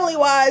family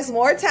wise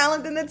more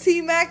talented than the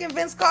T-Mac and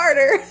Vince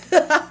Carter?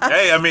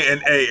 Hey, I mean,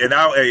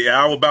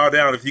 I will bow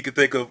down if you could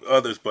think of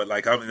others, but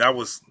that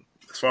was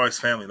as far as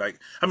family.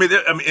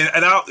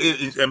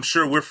 I'm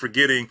sure we're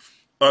forgetting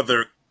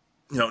other.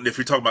 If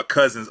you're talking about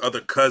cousins, other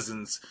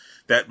cousins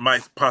that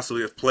might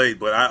possibly have played.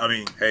 But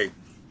hey,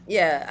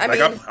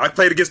 I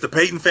played against the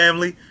Peyton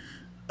family.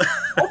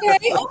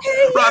 Okay.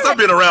 Ross, I've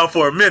been around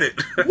for a minute.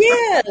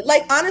 Yeah,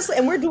 honestly,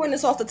 and we're doing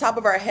this off the top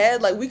of our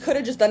head. We could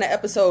have just done an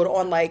episode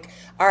on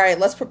all right,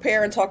 let's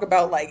prepare and talk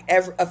about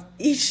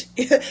each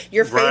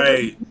your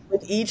favorite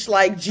with each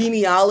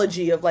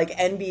genealogy of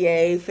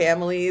NBA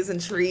families and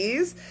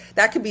trees.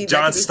 That could be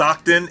John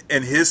Stockton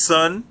and his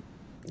son.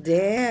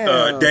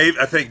 Damn. Dave.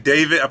 I think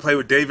David. I played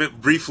with David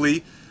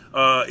briefly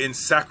in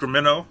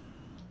Sacramento.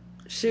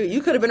 Shoot,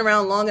 you could have been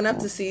around long enough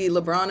to see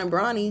LeBron and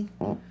Bronny.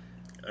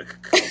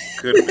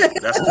 Could have been.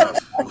 That's tough.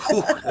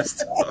 Ooh,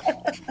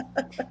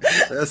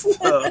 that's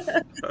tough.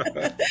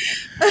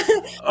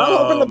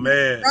 Oh,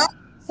 man.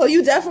 So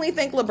you definitely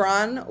think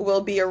LeBron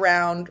will be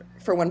around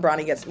for when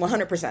Bronny gets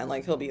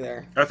 100%? He'll be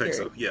there. I think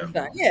so, yeah.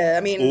 Yeah,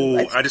 I mean...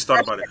 Ooh, I just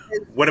thought about it.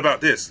 What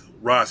about this?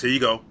 Ross, here you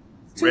go.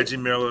 Reggie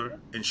Miller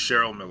and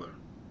Cheryl Miller.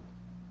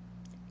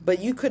 But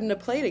you couldn't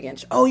have played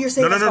against... Oh, you're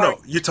saying... No.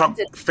 You talk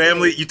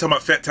family. You talking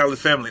about fat talented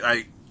family.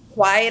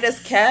 Quiet as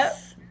kept.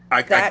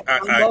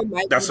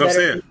 That's what I'm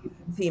saying.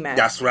 T-Mac.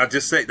 That's what I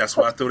just said. That's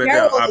why I threw that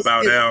down. I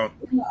bow down.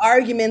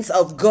 Arguments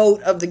of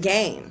GOAT of the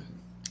game.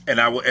 And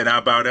I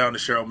bow down to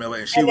Cheryl Miller,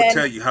 and she would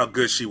tell you how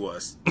good she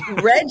was.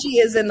 Reggie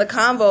is in the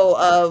convo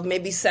of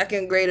maybe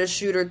second greatest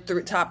shooter,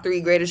 top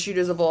three greatest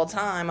shooters of all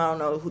time. I don't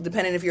know,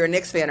 depending if you're a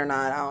Knicks fan or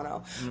not. I don't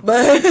know,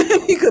 but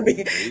he could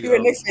be. You're a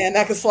Knicks fan,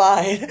 that could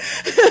slide.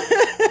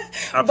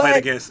 I played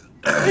against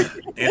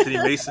Anthony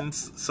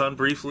Mason's son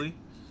briefly.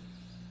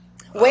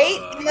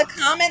 Wait in the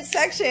comment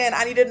section.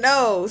 I need to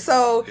know.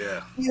 So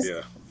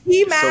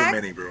T-Mac, so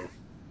many, bro,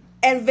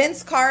 and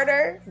Vince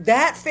Carter.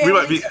 That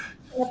family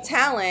of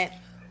talent.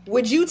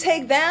 Would you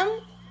take them,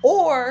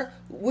 or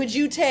would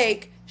you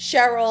take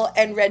Cheryl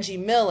and Reggie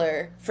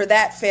Miller for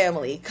that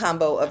family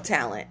combo of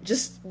talent?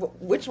 Just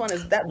which one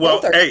is that?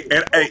 Well, hey,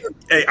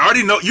 I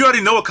already know. You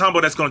already know a combo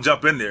that's going to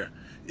jump in there.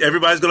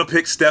 Everybody's going to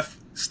pick Steph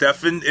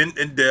and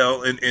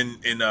Dell and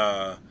and you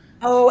know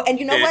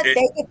what? They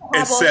get to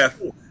have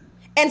Seth.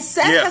 And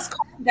Seth has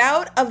carved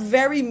out a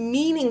very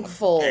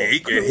meaningful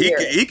career.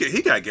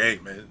 He got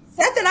game, man.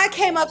 Seth and I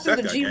came up through Seth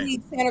the got G game.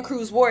 League Santa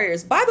Cruz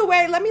Warriors. By the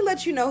way, let me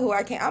let you know who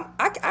I came.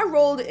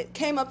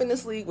 Came up in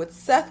this league with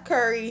Seth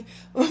Curry,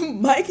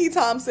 Mikey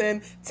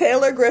Thompson,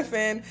 Taylor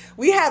Griffin.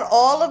 We had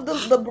all of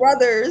the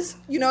brothers,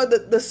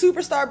 the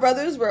superstar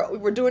brothers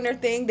were doing their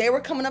thing. They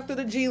were coming up through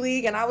the G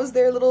League, and I was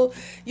their little,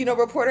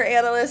 reporter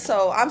analyst.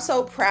 So I'm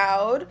so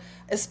proud,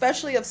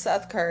 especially of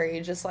Seth Curry,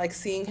 just like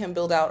seeing him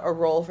build out a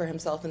role for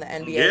himself in the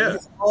NBA. Yeah.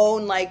 His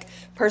own like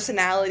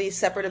personality,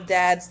 separate of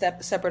dad,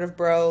 separate of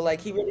bro.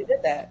 Like he really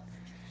did that.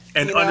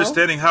 And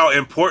understanding how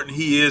important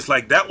he is,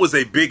 like that was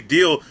a big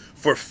deal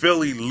for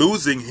Philly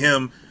losing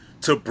him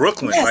to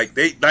Brooklyn.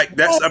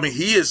 Yes. I mean,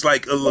 he is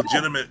like a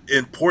legitimate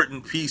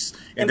important piece,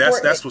 and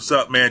that's what's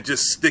up, man.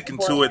 Just sticking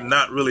to it,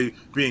 not really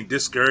being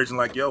discouraged, and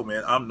like, yo,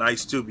 man, I'm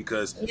nice too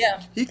because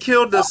he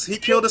killed us. He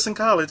killed us in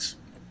college.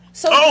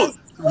 So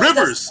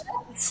Rivers,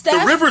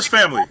 Steph, the Rivers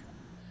family,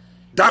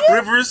 Doc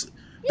Rivers,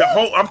 the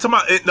whole. I'm talking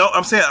about. No,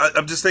 I'm saying.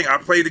 I'm just saying. I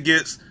played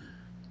against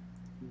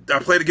a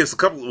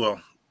couple. Well,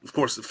 of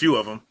course, a few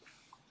of them.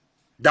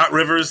 Doc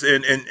Rivers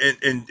and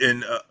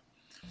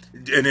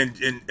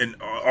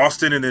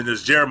Austin, and then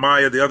there's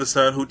Jeremiah, the other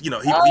son, who he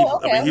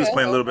was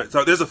playing a little bit.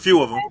 So there's a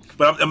few of them,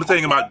 but I'm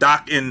thinking about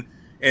Doc and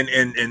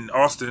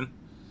Austin.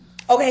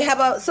 Okay, how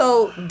about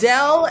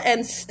Dell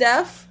and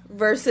Steph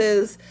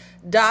versus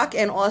Doc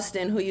and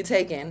Austin? Who you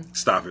taking?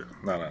 Stop it!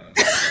 No.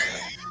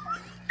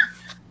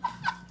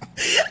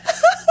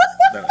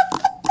 No.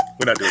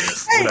 We're not doing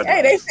this.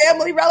 Hey, they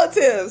family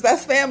relatives.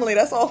 That's family.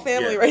 That's all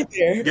family right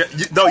there. Yeah,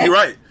 no, you're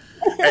right.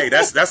 Hey,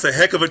 that's a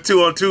heck of a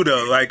 2-on-2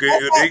 though. Like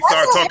they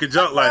start talking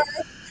junk. Like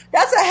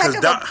that's a heck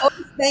of a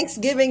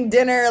Thanksgiving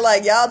dinner.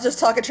 Like y'all just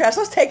talking trash.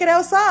 Let's take it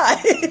outside.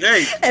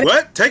 Hey,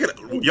 what? Take it?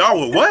 Y'all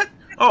were what?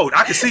 Oh,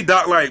 I can see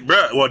Doc like,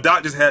 bruh. Well,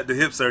 Doc just had the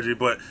hip surgery,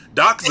 but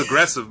Doc's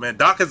aggressive, man.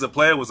 Doc as a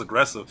player was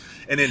aggressive,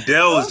 and then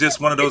Dell is just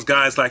one of those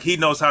guys. Like he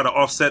knows how to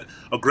offset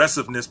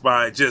aggressiveness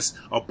by just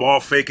a ball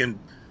faking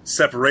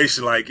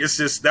separation. Like it's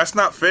just that's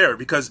not fair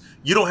because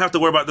you don't have to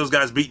worry about those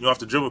guys beating you off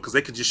the dribble because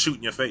they can just shoot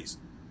in your face.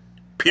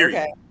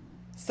 Period. Okay.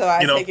 So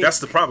I take that's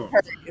the problem.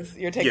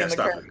 You're taking the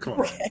stop Curry. it. Come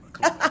on.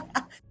 Come on.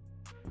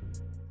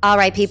 All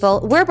right,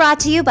 people, we're brought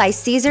to you by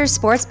Caesars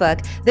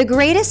Sportsbook, the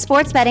greatest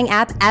sports betting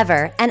app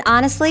ever, and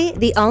honestly,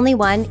 the only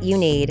one you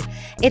need.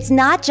 It's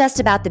not just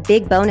about the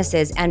big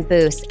bonuses and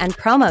boosts and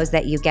promos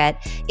that you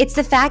get. It's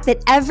the fact that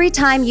every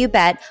time you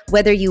bet,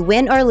 whether you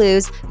win or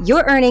lose,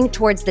 you're earning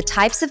towards the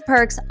types of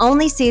perks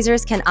only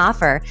Caesars can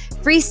offer.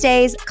 Free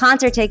stays,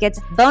 concert tickets,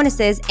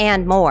 bonuses,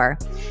 and more.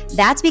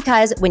 That's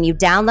because when you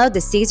download the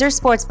Caesars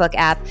Sportsbook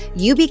app,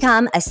 you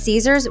become a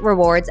Caesars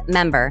Rewards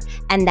member,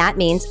 and that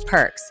means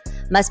perks.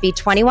 Must be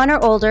 21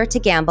 or older to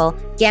gamble.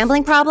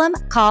 Gambling problem?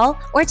 Call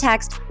or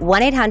text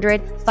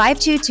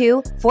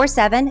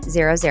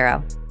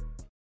 1-800-522-4700.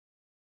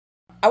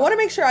 I want to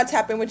make sure I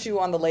tap in with you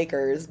on the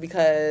Lakers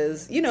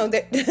because,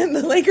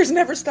 the Lakers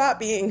never stop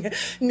being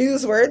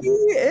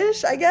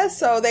newsworthy-ish, I guess.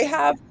 So they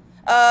have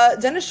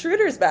Dennis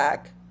Schroeder's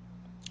back.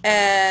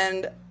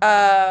 And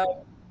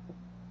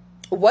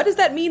what does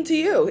that mean to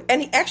you?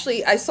 And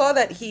I saw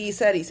that he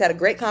said he's had a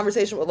great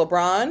conversation with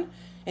LeBron,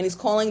 and he's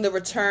calling the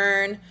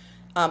return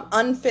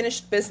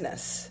unfinished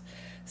business.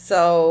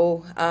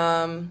 So,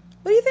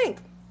 what do you think?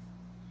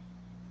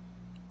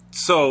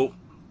 So,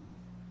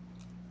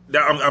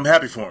 I'm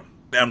happy for him.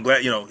 I'm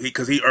glad,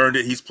 because he earned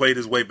it. He's played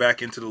his way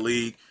back into the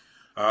league.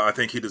 I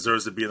think he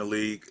deserves to be in the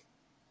league,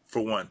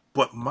 for one.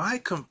 But my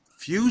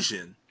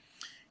confusion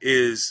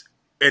is,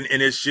 and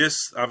it's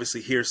just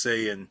obviously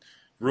hearsay and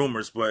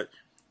rumors, but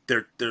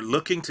they're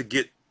looking to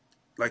get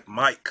like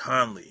Mike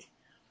Conley.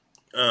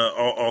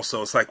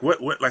 Also, it's like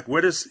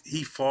where does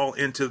he fall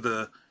into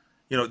the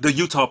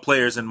Utah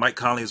players, and Mike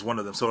Conley is one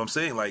of them. So I'm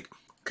saying, like,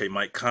 okay,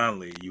 Mike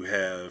Conley, you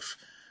have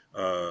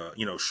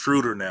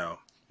Schroeder now,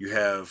 you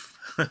have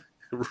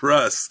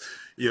Russ,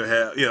 you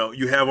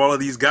have all of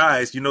these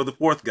guys, the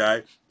fourth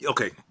guy.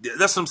 Okay,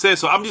 that's what I'm saying.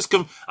 So I'm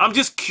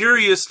just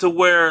curious to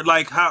where,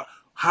 like,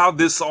 how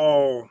this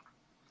all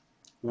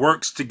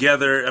works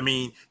together. I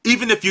mean,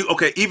 even if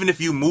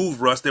you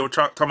move Russ, they were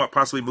talking about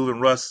possibly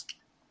moving Russ,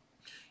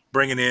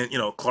 bringing in,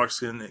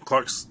 Clarkson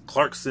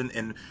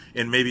and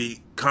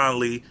maybe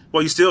Conley.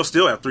 Well, you still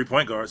have 3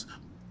 point guards,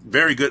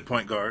 very good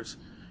point guards.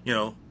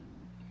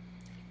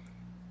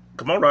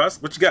 Come on, Ross,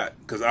 what you got?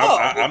 Because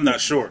I'm not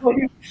sure.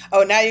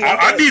 Oh, now you.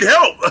 I need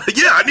help.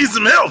 Yeah, I need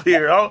some help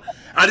here.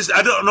 I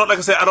don't know. Like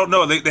I said, I don't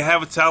know. They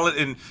have a talent,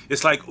 and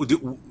it's like,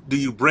 do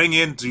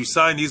you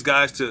sign these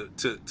guys to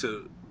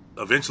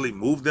eventually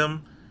move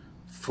them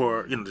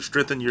for to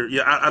strengthen your?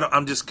 Yeah,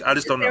 I just don't know.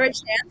 Is there a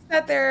chance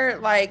that they're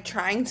like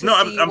trying to? No,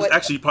 I'm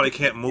actually, you probably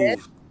can't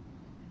move.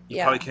 You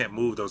Yeah. probably can't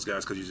move those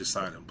guys because you just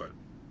signed them. But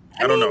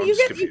I don't mean, know. you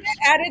get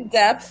added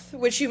depth,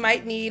 which you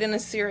might need in a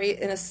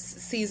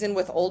season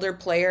with older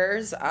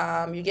players.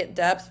 You get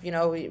depth,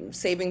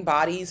 saving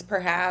bodies,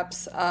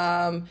 perhaps.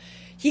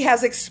 He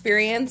has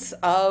experience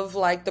of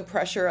like the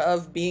pressure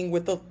of being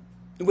with the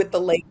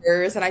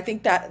Lakers, and I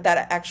think that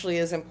actually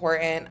is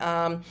important.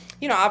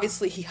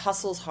 Obviously he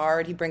hustles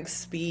hard, he brings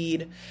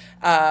speed.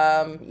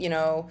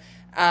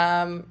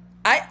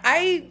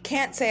 I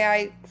can't say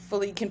I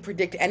fully can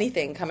predict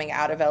anything coming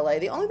out of LA.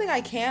 The only thing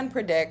I can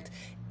predict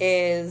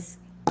is,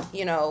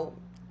 you know,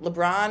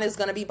 LeBron is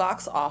going to be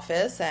box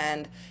office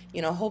and,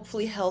 you know,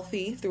 hopefully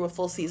healthy through a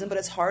full season, but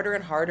it's harder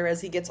and harder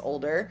as he gets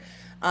older.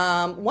 One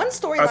I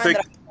storyline think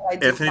that I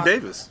do Anthony find,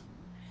 Davis.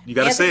 You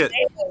got to say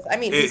Anthony it. Davis, I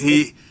mean, He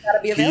he's got to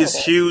be he is available.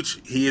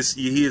 huge. He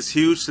is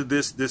huge to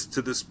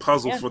this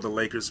puzzle Yeah. for the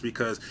Lakers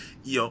because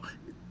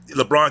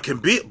LeBron can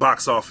be at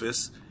box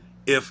office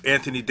if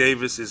Anthony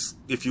Davis is,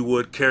 if you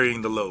would,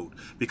 carrying the load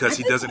because I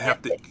he think doesn't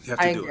have to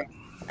I do agree. it.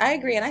 I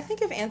agree. And I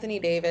think if Anthony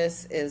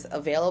Davis is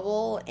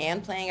available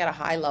and playing at a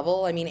high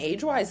level, I mean,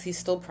 age wise, he's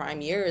still prime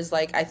years.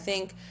 Like, I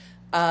think,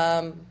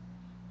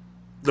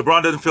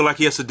 LeBron doesn't feel like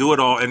he has to do it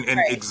all and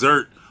right,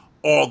 exert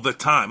all the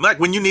time. Like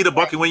when you need a right,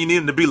 bucket, when you need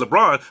him to be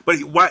LeBron,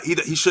 but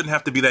he shouldn't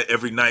have to be that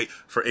every night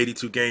for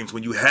 82 games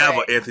when you have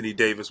right, an Anthony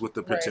Davis with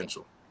the right.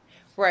 potential.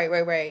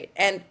 Right.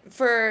 And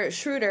for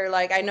Schroeder,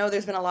 like I know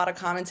there's been a lot of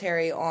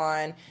commentary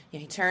on, you know,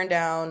 he turned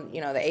down, you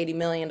know, the $80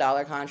 million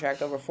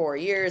contract over 4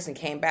 years and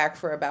came back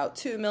for about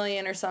 2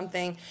 million or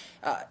something.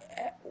 Uh,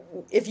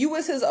 if you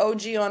was his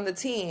OG on the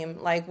team,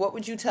 like what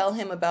would you tell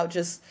him about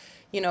just,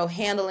 you know,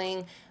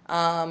 handling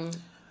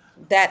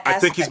that I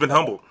think he's aspect been of it?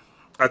 humbled.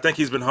 I think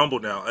he's been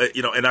humbled now,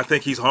 and I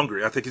think he's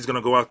hungry. I think he's going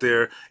to go out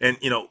there and,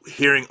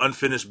 hearing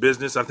unfinished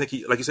business. I think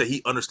he, like you said,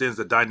 he understands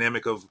the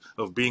dynamic of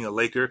being a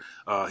Laker.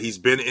 He's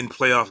been in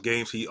playoff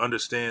games. He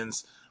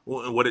understands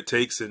what it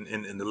takes and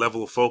the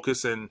level of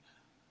focus. And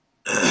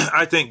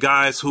I think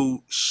guys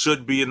who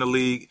should be in the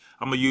league,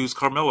 I'm going to use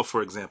Carmelo,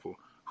 for example,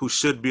 who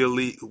should be a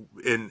league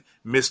and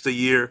missed a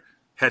year,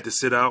 had to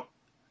sit out.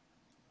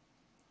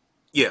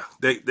 Yeah,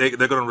 they're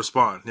going to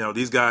respond.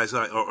 These guys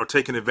are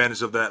taking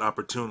advantage of that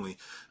opportunity.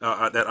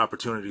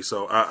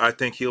 So I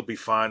think he'll be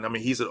fine. I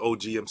mean, he's an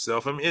OG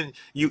himself. I mean,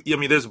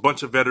 there's a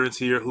bunch of veterans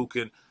here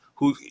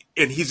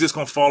and he's just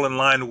going to fall in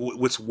line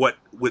with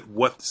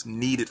what's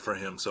needed for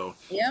him. So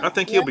Yeah, I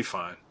think he'll yeah. be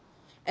fine.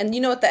 And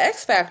you know what the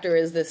X factor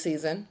is this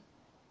season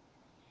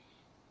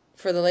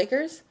for the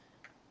Lakers?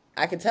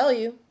 I can tell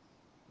you.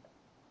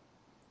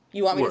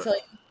 You want me to What? tell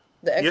you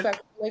the X Yeah. factor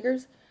for the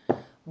Lakers?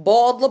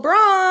 Bald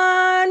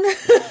LeBron.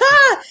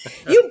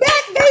 You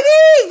back,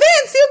 baby.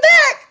 Vince, you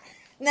back.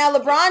 Now,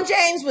 LeBron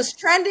James was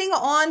trending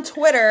on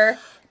Twitter.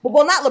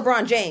 Well, not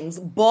LeBron James,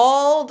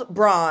 Bald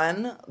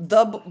Bron,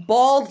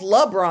 Bald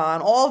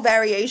LeBron, all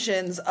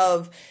variations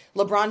of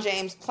LeBron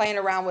James playing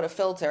around with a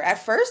filter.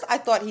 At first, I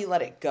thought he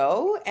let it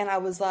go, and I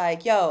was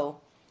like, yo,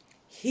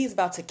 he's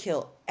about to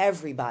kill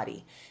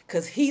everybody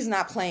because he's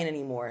not playing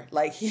anymore.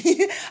 Like,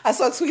 I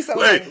saw tweets that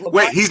were like,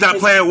 Wait, LeBron he's not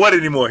is. playing what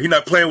anymore? He's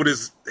not playing with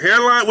his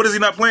hairline? What is he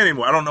not playing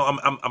anymore? I don't know.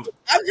 I'm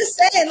just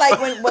saying, like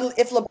when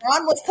if LeBron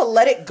was to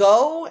let it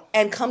go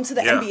and come to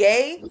the Yeah.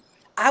 NBA,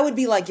 I would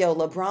be like, yo,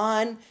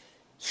 LeBron,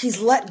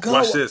 he's let go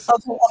Watch this.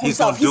 of He's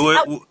himself. going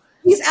to do it.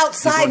 He's He's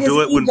outside going to his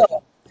do it when ego. He's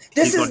going to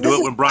do This it is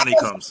when Bronny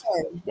battles comes. for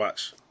him.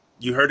 Watch.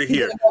 You heard it He's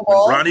here. gonna go When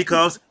bald. Bronny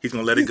comes, he's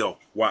going to let it go.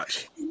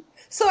 Watch.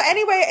 So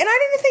anyway, and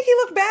I didn't think he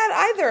looked bad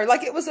either.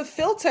 Like it was a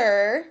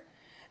filter.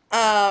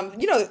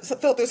 Some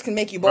filters can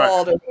make you Right.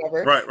 bald or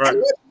whatever. Right. And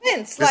with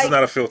Vince, This is like,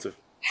 not a filter.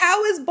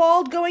 how is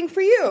bald going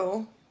for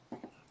you?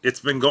 It's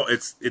been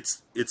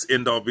it's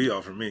end all be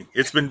all for me.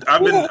 I've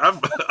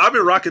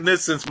been rocking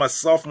this since my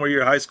sophomore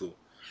year of high school.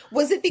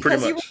 Was it Pretty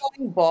because you were much.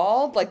 going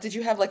bald? Like, did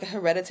you have like a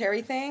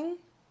hereditary thing?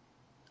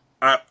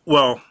 I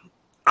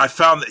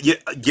found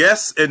that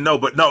yes and no,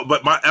 but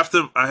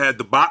after I had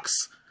the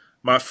box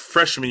my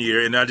freshman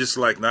year, and I just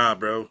like, nah,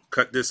 bro,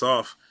 cut this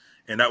off,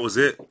 and that was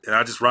it. And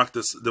I just rocked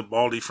the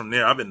baldy from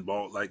there. I've been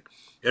bald like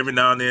every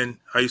now and then.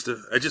 It's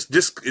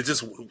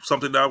just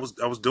something that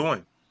I was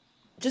doing.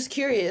 Just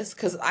curious,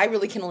 because I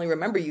really can only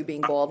remember you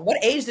being bald.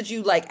 What age did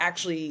you like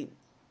actually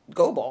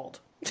go bald?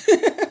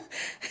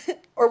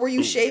 Or were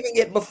you shaving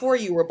it before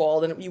you were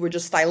bald and you were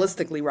just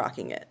stylistically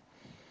rocking it?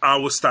 I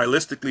was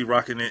stylistically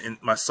rocking it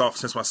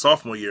since my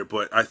sophomore year,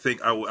 but I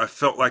think I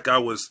felt like I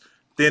was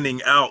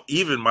thinning out.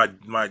 Even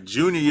my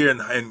junior year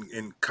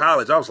in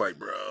college, I was like,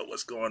 bro,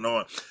 what's going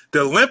on?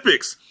 The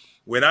Olympics,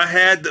 when I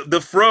had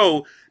the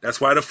fro, that's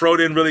why the fro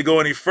didn't really go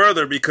any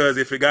further, because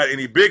if it got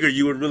any bigger,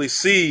 you would really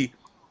see,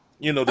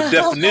 the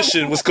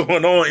definition what's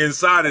going on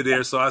inside of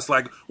there. So I was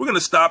like, we're gonna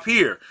stop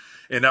here,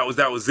 and that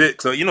was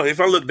it. So if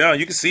I look down,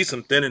 you can see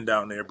some thinning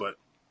down there, but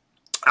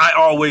I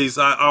always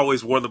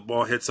wore the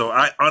bald head, so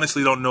I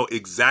honestly don't know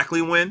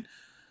exactly when.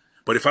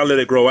 But if I let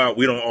it grow out,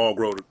 we don't all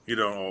grow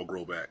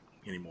back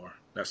anymore.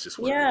 That's just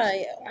what it Yeah,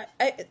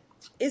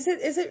 is.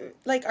 is it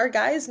like are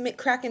guys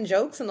cracking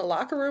jokes in the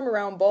locker room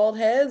around bald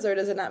heads, or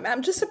does it not matter?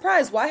 I'm just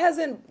surprised. Why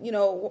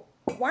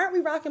aren't we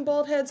rocking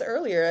bald heads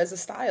earlier as a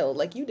style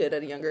like you did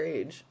at a younger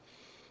age?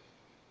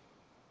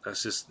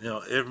 That's just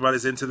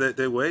everybody's into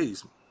their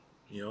ways.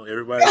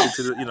 Everybody's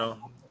into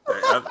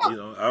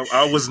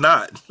I was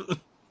not.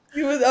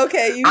 You was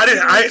okay. I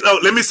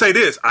didn't. Let me say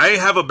this. I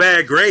didn't have a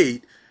bad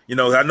grade.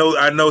 I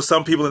know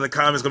some people in the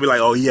comments gonna be like,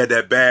 "Oh, he had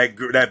that bad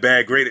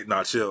grade."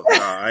 Nah, chill. Nah,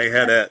 I ain't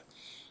had that.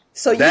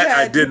 So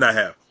I did not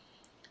have.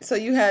 So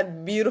you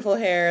had beautiful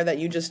hair that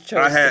you just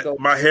chose to go.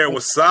 My hair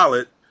was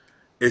solid.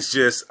 It's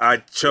just I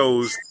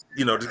chose,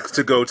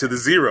 to go to the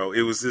zero.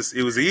 It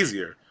was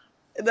easier.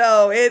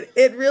 No,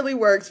 it really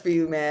works for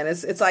you, man.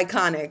 It's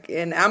iconic,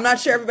 and I'm not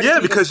sure everybody. Yeah,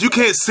 because you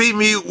can't see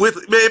me with,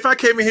 man. If I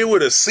came in here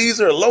with a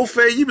Caesar, a low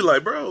fade, you'd be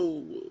like,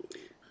 bro.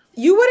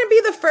 You wouldn't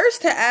be the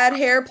first to add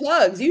hair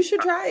plugs. You should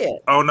try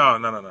it. Oh no,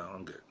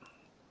 I'm good.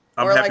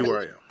 I'm Or happy like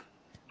where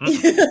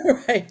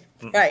I am.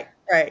 Right.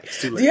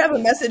 too late. Do you have a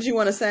message you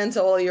want to send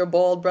to all your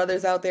bald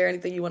brothers out there?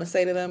 Anything you want to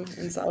say to them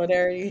in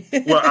solidarity?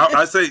 Well,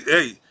 I say,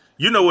 hey,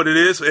 you know what it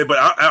is, but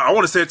I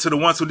want to say it to the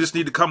ones who just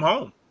need to come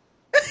home.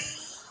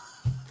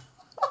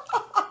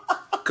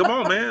 Come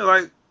on, man.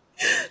 Like,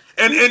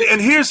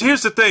 and here's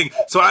the thing.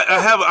 So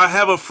I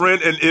have a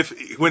friend, and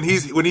when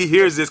he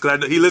hears this, because I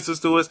know he listens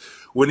to us,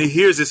 when he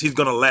hears this, he's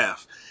gonna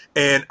laugh.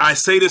 And I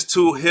say this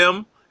to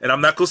him, and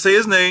I'm not gonna say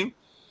his name,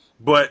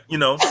 but he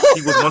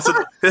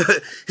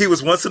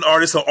was once an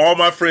artist, so all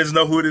my friends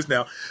know who it is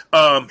now.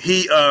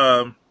 He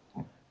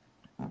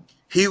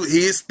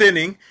is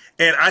thinning,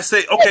 and I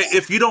say, okay,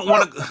 if you don't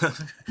want to,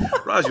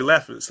 Raj, you're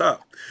laughing.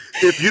 Stop.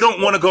 If you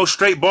don't want to go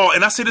straight bald,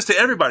 and I say this to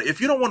everybody, if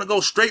you don't want to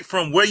go straight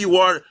from where you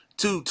are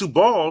to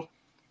bald,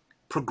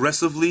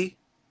 progressively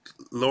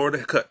lower the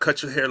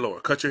cut your hair lower,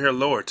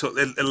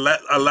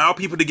 to allow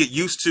people to get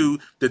used to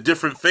the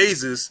different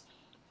phases,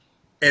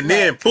 and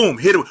then boom,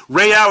 hit it.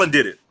 Ray Allen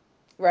did it.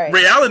 Right.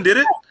 Ray Allen did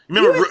it.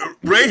 Remember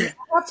Ray? You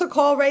have to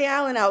call Ray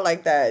Allen out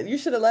like that. You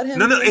should have let him.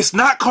 No, it's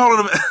not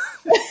calling him.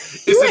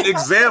 It's an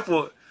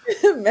example.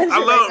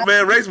 I love,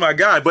 man, Ray's my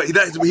guy, but he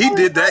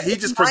did that. He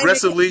just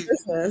progressively,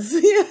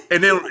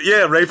 and then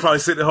Ray probably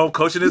sitting at home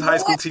coaching his high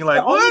school team.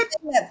 Like, what?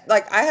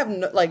 I have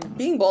no,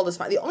 being bald is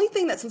fine. The only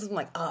thing that sometimes I'm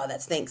like, oh,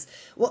 that stinks.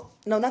 Well,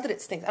 no, not that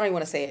it stinks. I don't even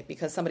want to say it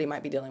because somebody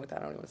might be dealing with that.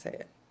 I don't even want to say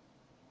it.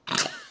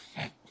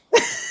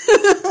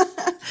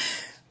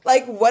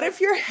 Like, what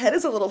if your head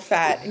is a little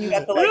fat and you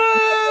got the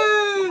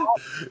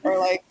or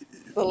like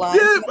the line?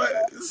 Yeah,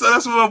 so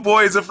that's what my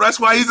boy is. That's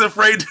why he's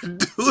afraid to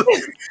do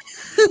it.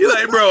 You're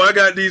like, bro, I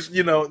got these,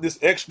 this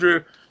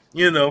extra,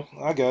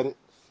 I got it.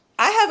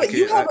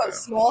 You have a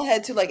small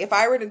head too. Like if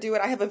I were to do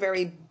it, I have a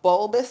very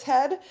bulbous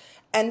head.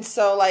 And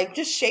so like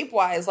just shape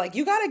wise, like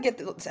you got to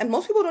get, and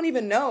most people don't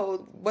even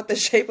know what the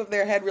shape of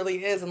their head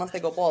really is unless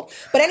they go bald.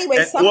 But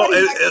anyway,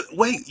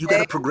 wait, you got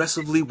to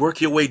progressively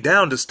work your way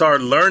down to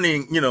start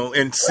learning,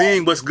 and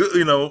seeing what's good,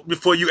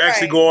 before you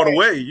actually go all the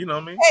way. You know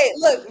what I mean? Hey,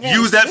 look, man,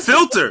 use that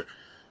filter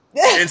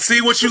and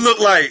see what you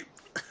look like.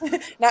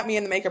 Not me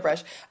in the makeup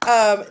brush.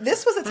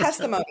 This was a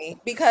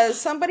testimony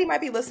because somebody might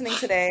be listening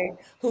today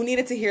who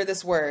needed to hear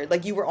this word.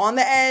 Like you were on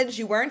the edge.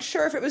 You weren't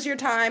sure if it was your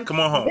time.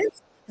 Come on home.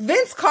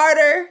 Vince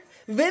Carter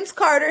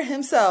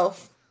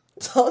himself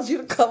told you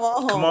to come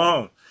on home. Come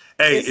on home.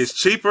 Hey, it's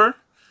cheaper.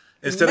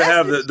 Instead of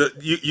have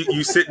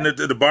you sitting at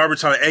the barber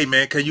trying, hey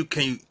man, can you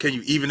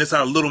even this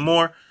out a little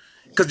more?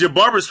 Because your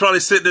barber's probably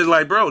sitting there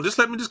like, bro, just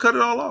let me just cut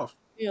it all off.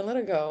 Yeah, let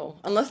it go.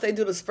 Unless they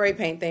do the spray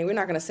paint thing. We're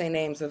not going to say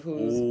names of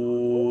who's.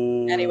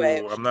 Ooh,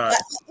 anyway. I'm not.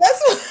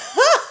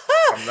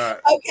 I'm not.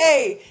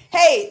 Okay.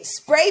 Hey,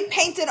 spray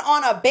painted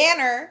on a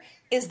banner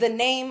is the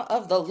name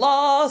of the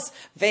Las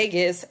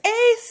Vegas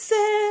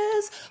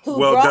Aces.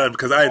 Well done,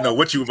 because I didn't know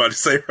what you were about to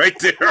say right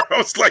there. I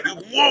was like,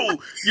 whoa.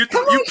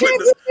 Come on,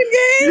 transition game.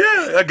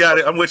 Yeah, I got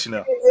it. I'm with you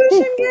now.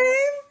 Transition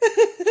game.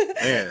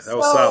 Man, that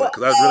was solid,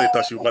 because I really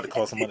thought you were about to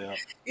call somebody out.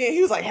 Yeah,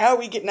 he was like, how are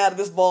we getting out of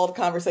this bald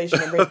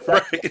conversation and bring it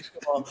back to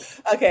basketball?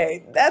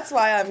 Okay, that's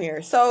why I'm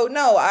here. So,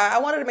 no, I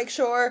wanted to make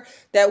sure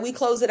that we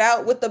close it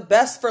out with the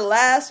best for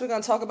last. We're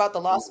going to talk about the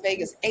Las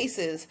Vegas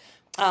Aces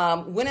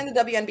winning the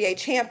WNBA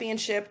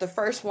championship, the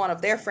first one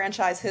of their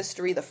franchise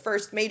history, the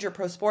first major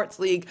pro sports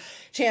league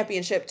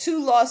championship to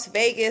Las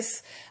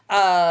Vegas.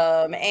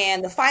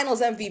 And the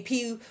finals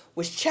MVP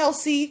was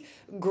Chelsea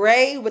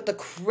Gray with the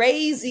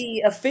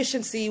crazy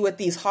efficiency with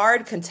these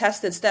hard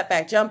contested step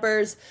back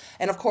jumpers.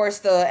 And of course,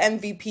 the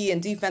MVP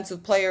and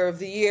defensive player of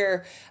the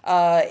year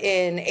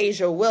in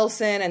Asia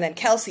Wilson. And then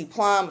Kelsey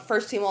Plum,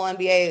 first team All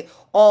NBA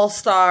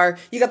All-Star.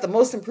 You got the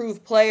most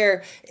improved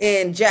player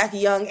in Jackie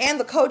Young and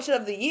the coach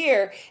of the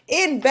year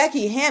in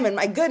Becky Hammond.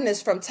 My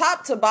goodness, from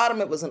top to bottom,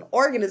 it was an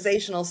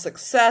organizational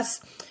success.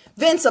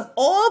 Vince, of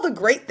all the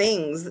great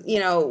things,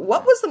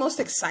 what was the most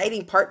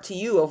exciting part to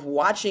you of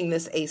watching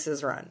this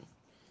Aces run?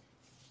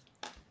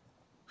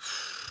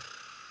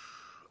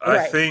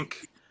 I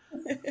think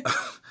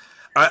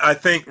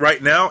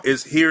right now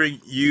is hearing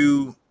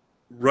you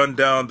run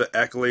down the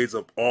accolades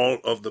of all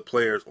of the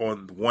players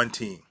on one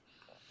team.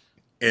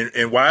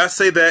 And why I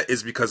say that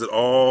is because it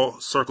all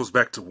circles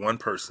back to one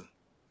person,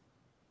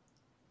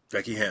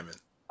 Becky Hammon.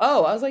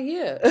 Oh, I was like,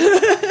 yeah.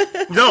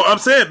 No, I'm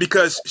saying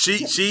because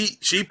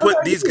she put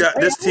these guys,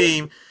 this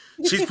team.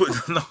 She's put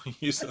no,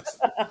 you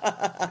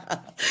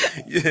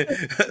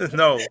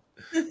no,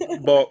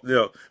 but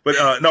no.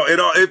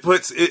 It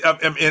puts it,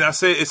 and I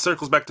say it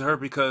circles back to her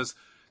because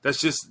that's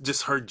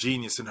just her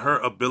genius and her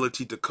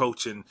ability to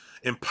coach and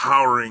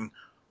empowering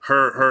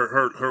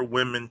her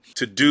women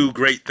to do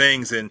great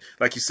things. And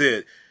like you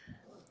said,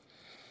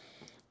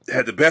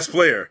 had the best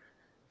player,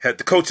 had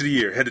the coach of the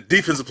year, had the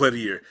defensive player of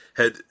the year,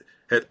 had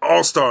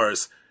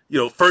all-stars,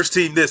 first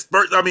team this.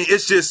 I mean,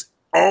 it's just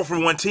all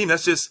from one team.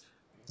 That's just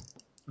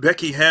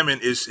Becky Hammon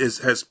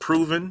has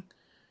proven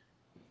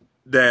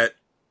that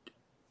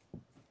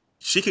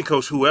she can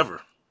coach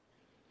whoever.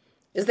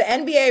 Is the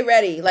NBA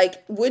ready?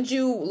 Like, would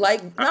you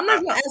like? I'm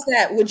not going to ask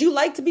that. Would you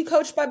like to be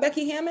coached by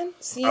Becky Hammon?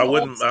 I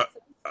wouldn't.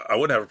 I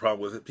wouldn't have a problem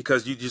with it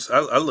because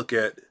I look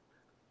at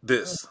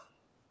this.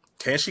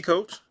 Can she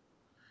coach?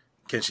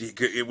 Can she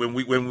when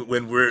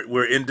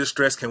we're in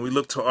distress? Can we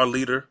look to our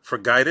leader for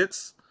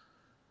guidance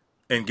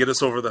and get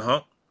us over the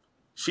hump?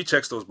 She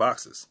checks those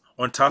boxes.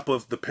 On top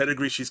of the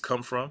pedigree she's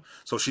come from,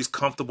 so she's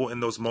comfortable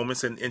in those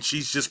moments, and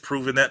she's just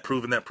proven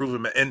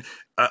that. And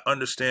I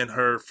understand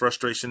her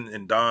frustration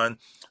and Don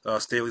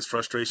Staley's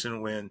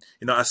frustration when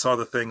I saw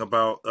the thing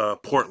about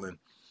Portland.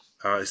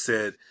 It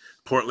said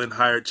Portland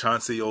hired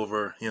Chauncey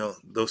over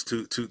those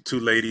two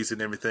ladies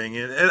and everything,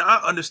 and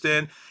I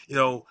understand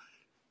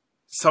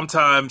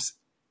sometimes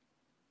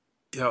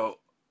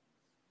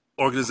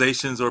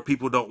organizations or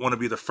people don't want to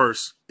be the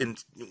first in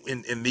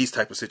these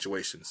type of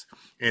situations,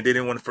 and they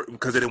didn't want to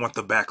because they didn't want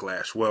the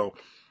backlash. Well,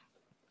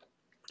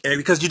 and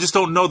because you just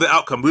don't know the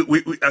outcome.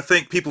 I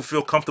think people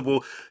feel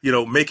comfortable,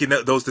 making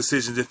those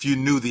decisions if you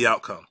knew the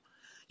outcome.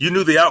 You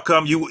knew the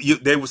outcome.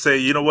 They would say,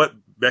 you know what,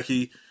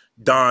 Becky,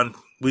 Don,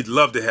 we'd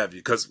love to have you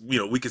because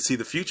we can see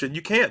the future, and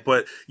you can't.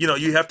 But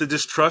you have to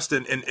just trust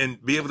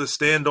and be able to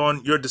stand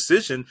on your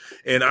decision.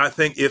 And I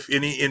think if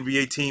any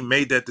NBA team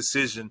made that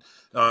decision,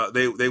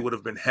 they would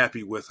have been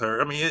happy with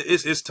her. I mean,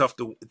 it's tough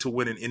to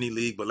win in any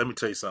league, but let me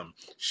tell you something.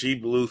 She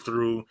blew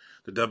through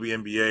the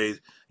WNBA,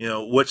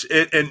 which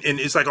and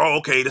it's like, oh,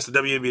 okay, that's the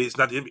WNBA. It's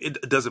not.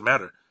 It doesn't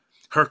matter.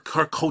 Her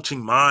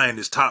coaching mind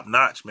is top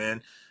notch,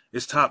 man.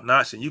 It's top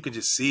notch, and you can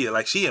just see it.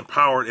 Like, she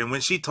empowered, and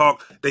when she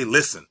talk, they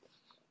listen,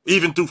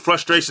 even through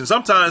frustration.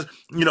 Sometimes,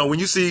 when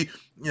you see,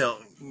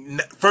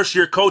 first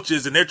year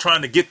coaches and they're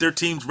trying to get their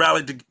teams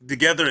rallied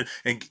together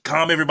and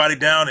calm everybody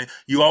down, and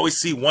you always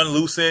see one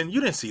loose end. You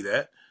didn't see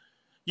that.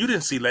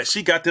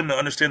 She got them to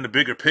understand the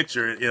bigger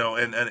picture,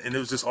 and it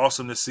was just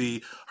awesome to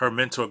see her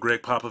mentor,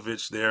 Greg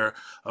Popovich, there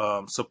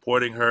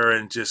supporting her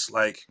and just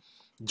like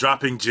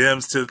dropping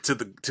gems to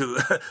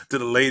the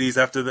ladies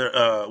after their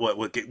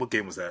what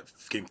game was that?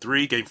 Game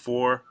 3, game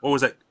 4? What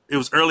was that? It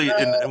was early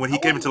when he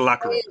came into the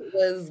locker room. It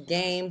was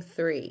game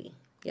 3.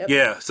 Yep.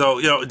 Yeah.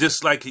 So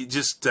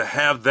just to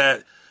have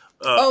that.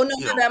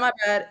 My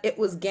bad. It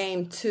was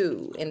game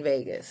 2 in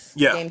Vegas.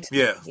 Yeah. Game 2.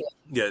 Yeah.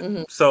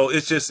 Mm-hmm. So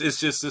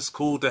it's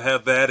cool to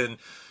have that, and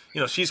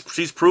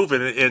she's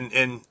proven it,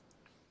 and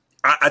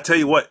I tell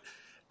you what,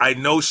 I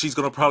know she's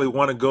gonna probably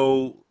want to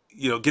go.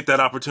 Get that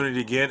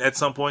opportunity again at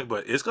some point,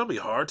 but it's going to be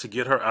hard to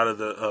get her out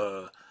of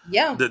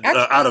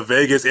out of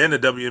Vegas and the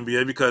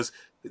WNBA because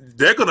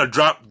they're going to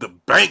drop the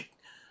bank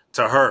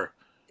to her.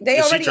 They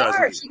already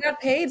are. She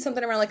got paid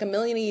something around like $1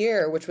 million a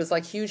year, which was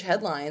like huge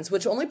headlines,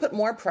 which only put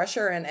more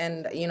pressure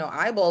and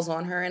eyeballs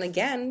on her. And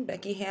again,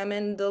 Becky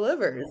Hammon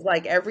delivers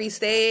like every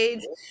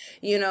stage,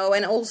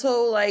 and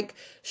also like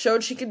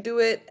showed she could do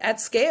it at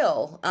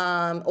scale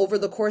over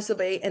the course of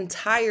an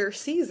entire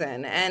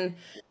season. And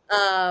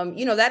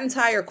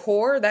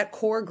that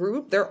core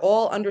group, they're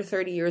all under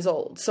 30 years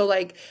old. So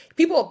like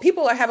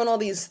people are having all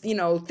these,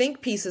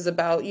 think pieces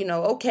about,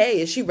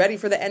 okay, is she ready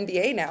for the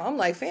NBA now? I'm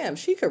like, fam,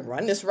 she could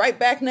run this right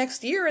back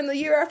next year and the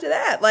year after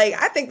that. Like,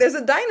 I think there's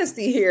a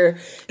dynasty here.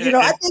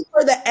 I think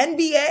for the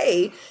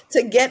NBA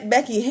to get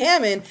Becky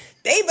Hammon,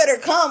 they better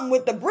come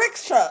with the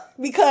bricks truck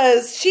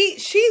because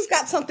she's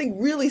got something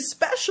really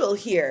special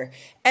here.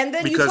 And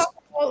then you talk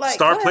like,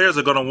 star players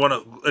are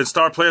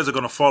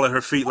gonna fall at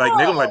her feet. Like,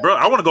 they're like, bro,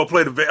 I want to go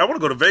play I want to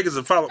go to Vegas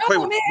and play with her. I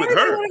want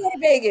to go to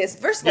Vegas.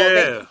 First of all,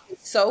 Vegas is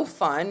so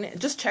fun.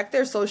 Just check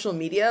their social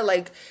media.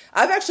 Like,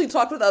 I've actually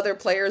talked with other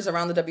players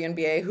around the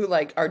WNBA who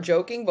like are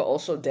joking but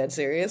also dead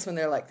serious when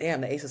they're like,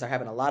 damn, the Aces are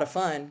having a lot of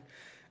fun.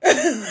 they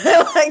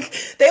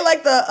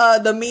like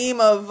the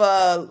meme of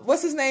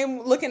what's his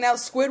name looking out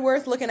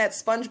Squidward looking at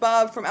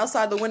SpongeBob from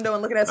outside the window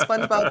and looking at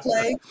SpongeBob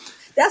play.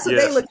 That's what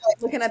they look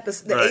like looking at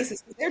the right.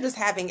 Aces. They're just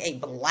having a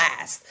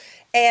blast.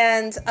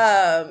 And Becky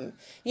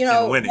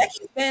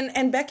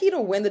to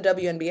win the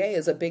WNBA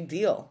is a big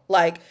deal.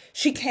 Like,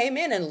 she came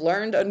in and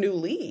learned a new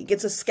league.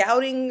 It's a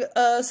scouting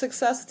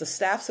success. It's a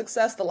staff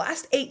success. The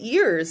last 8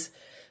 years,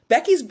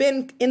 Becky's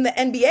been in the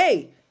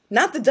NBA.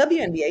 Not the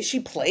WNBA. She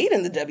played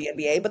in the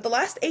WNBA, but the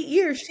last 8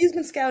 years, she's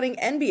been scouting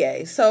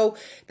NBA. So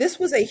this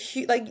was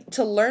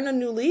to learn a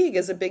new league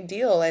is a big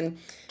deal. And,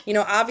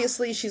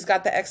 obviously she's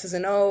got the X's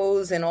and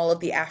O's and all of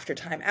the after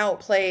time out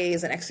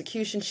plays and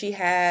execution she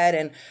had.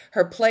 And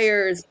her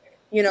players,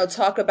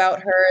 talk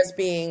about her as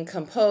being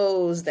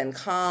composed and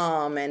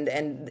calm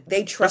and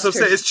they trust her. That's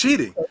what I'm saying. It's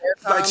cheating.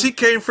 Like, she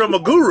came from a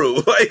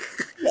guru. Like,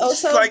 she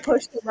also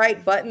pushed the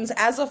right buttons.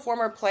 As a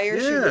former player,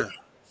 she really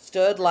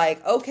stood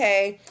like,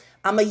 okay,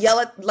 I'm a yell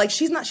at, like,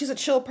 she's a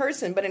chill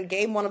person, but in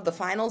game 1 of the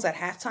finals at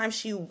halftime,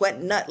 she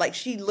went nut. Like,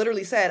 she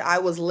literally said, I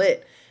was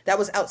lit. That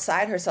was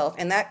outside herself.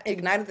 And that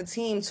ignited the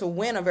team to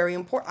win a very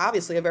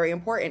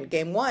important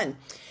game 1.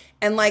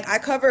 And like, I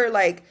cover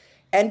like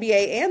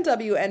NBA and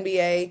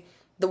WNBA.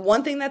 the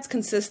one thing that's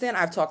consistent,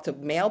 I've talked to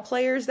male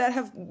players that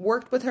have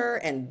worked with her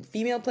and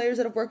female players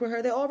that have worked with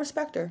her. They all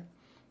respect her.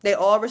 They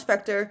all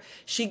respect her.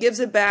 She gives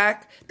it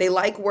back. They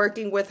like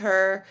working with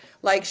her.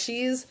 Like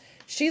she's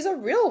a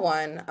real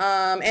one.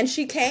 And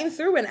she came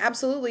through and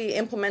absolutely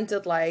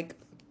implemented like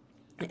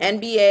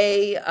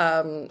NBA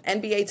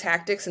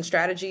tactics and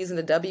strategies in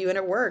the W, and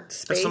it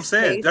worked. That's what I'm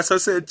saying. That's what I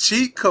said.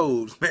 Cheat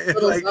codes, man.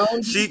 Little like zone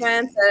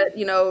defense that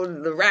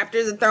the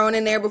Raptors had thrown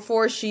in there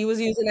before. She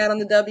was using that on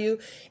the W.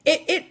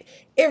 It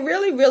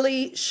really,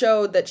 really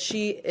showed that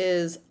she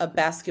is a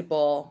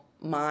basketball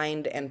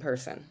mind and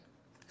person.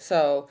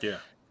 So yeah.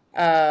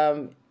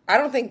 I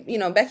don't think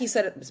Becky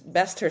said it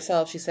best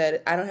herself. She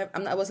said,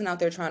 I wasn't out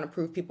there trying to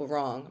prove people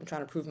wrong. I'm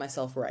trying to prove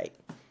myself right.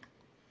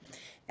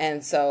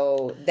 And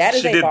so that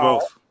is she a did bar.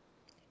 both.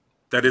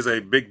 That is a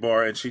big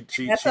bar, and she That's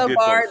did a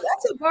bar. both.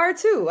 That's a bar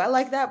too. I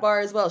like that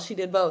bar as well. She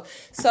did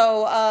both.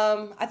 So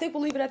I think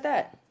we'll leave it at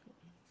that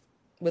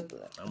with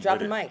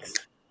dropping mics.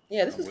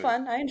 Yeah, this was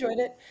fun. I enjoyed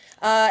it.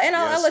 And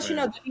I'll let you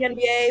know,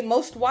 WNBA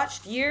most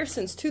watched year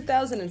since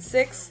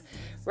 2006.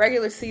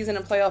 Regular season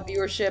and playoff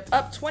viewership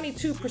up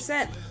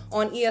 22%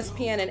 on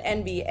ESPN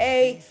and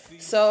NBA.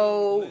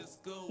 So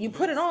you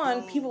put it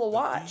on, people will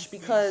watch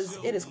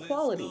because it is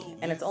quality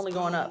and it's only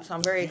going up. So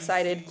I'm very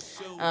excited.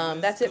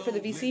 That's it for the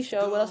VC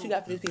show. What else you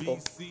got for these people?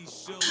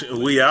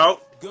 We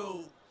out.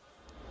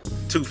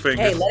 2 fingers.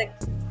 Hey, let it.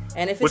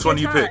 And if it's which one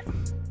do you time, pick?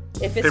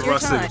 If it's your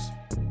time,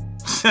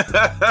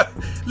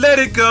 let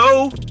it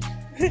go.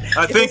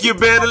 I think you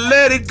better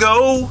let it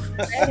go.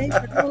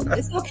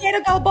 It's okay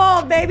to go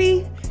bald,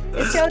 baby.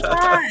 It's your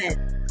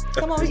time.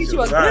 Come on, we'll get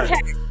you a good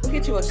hat. We'll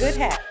get you a good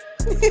hat.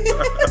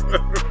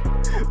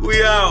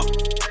 We out.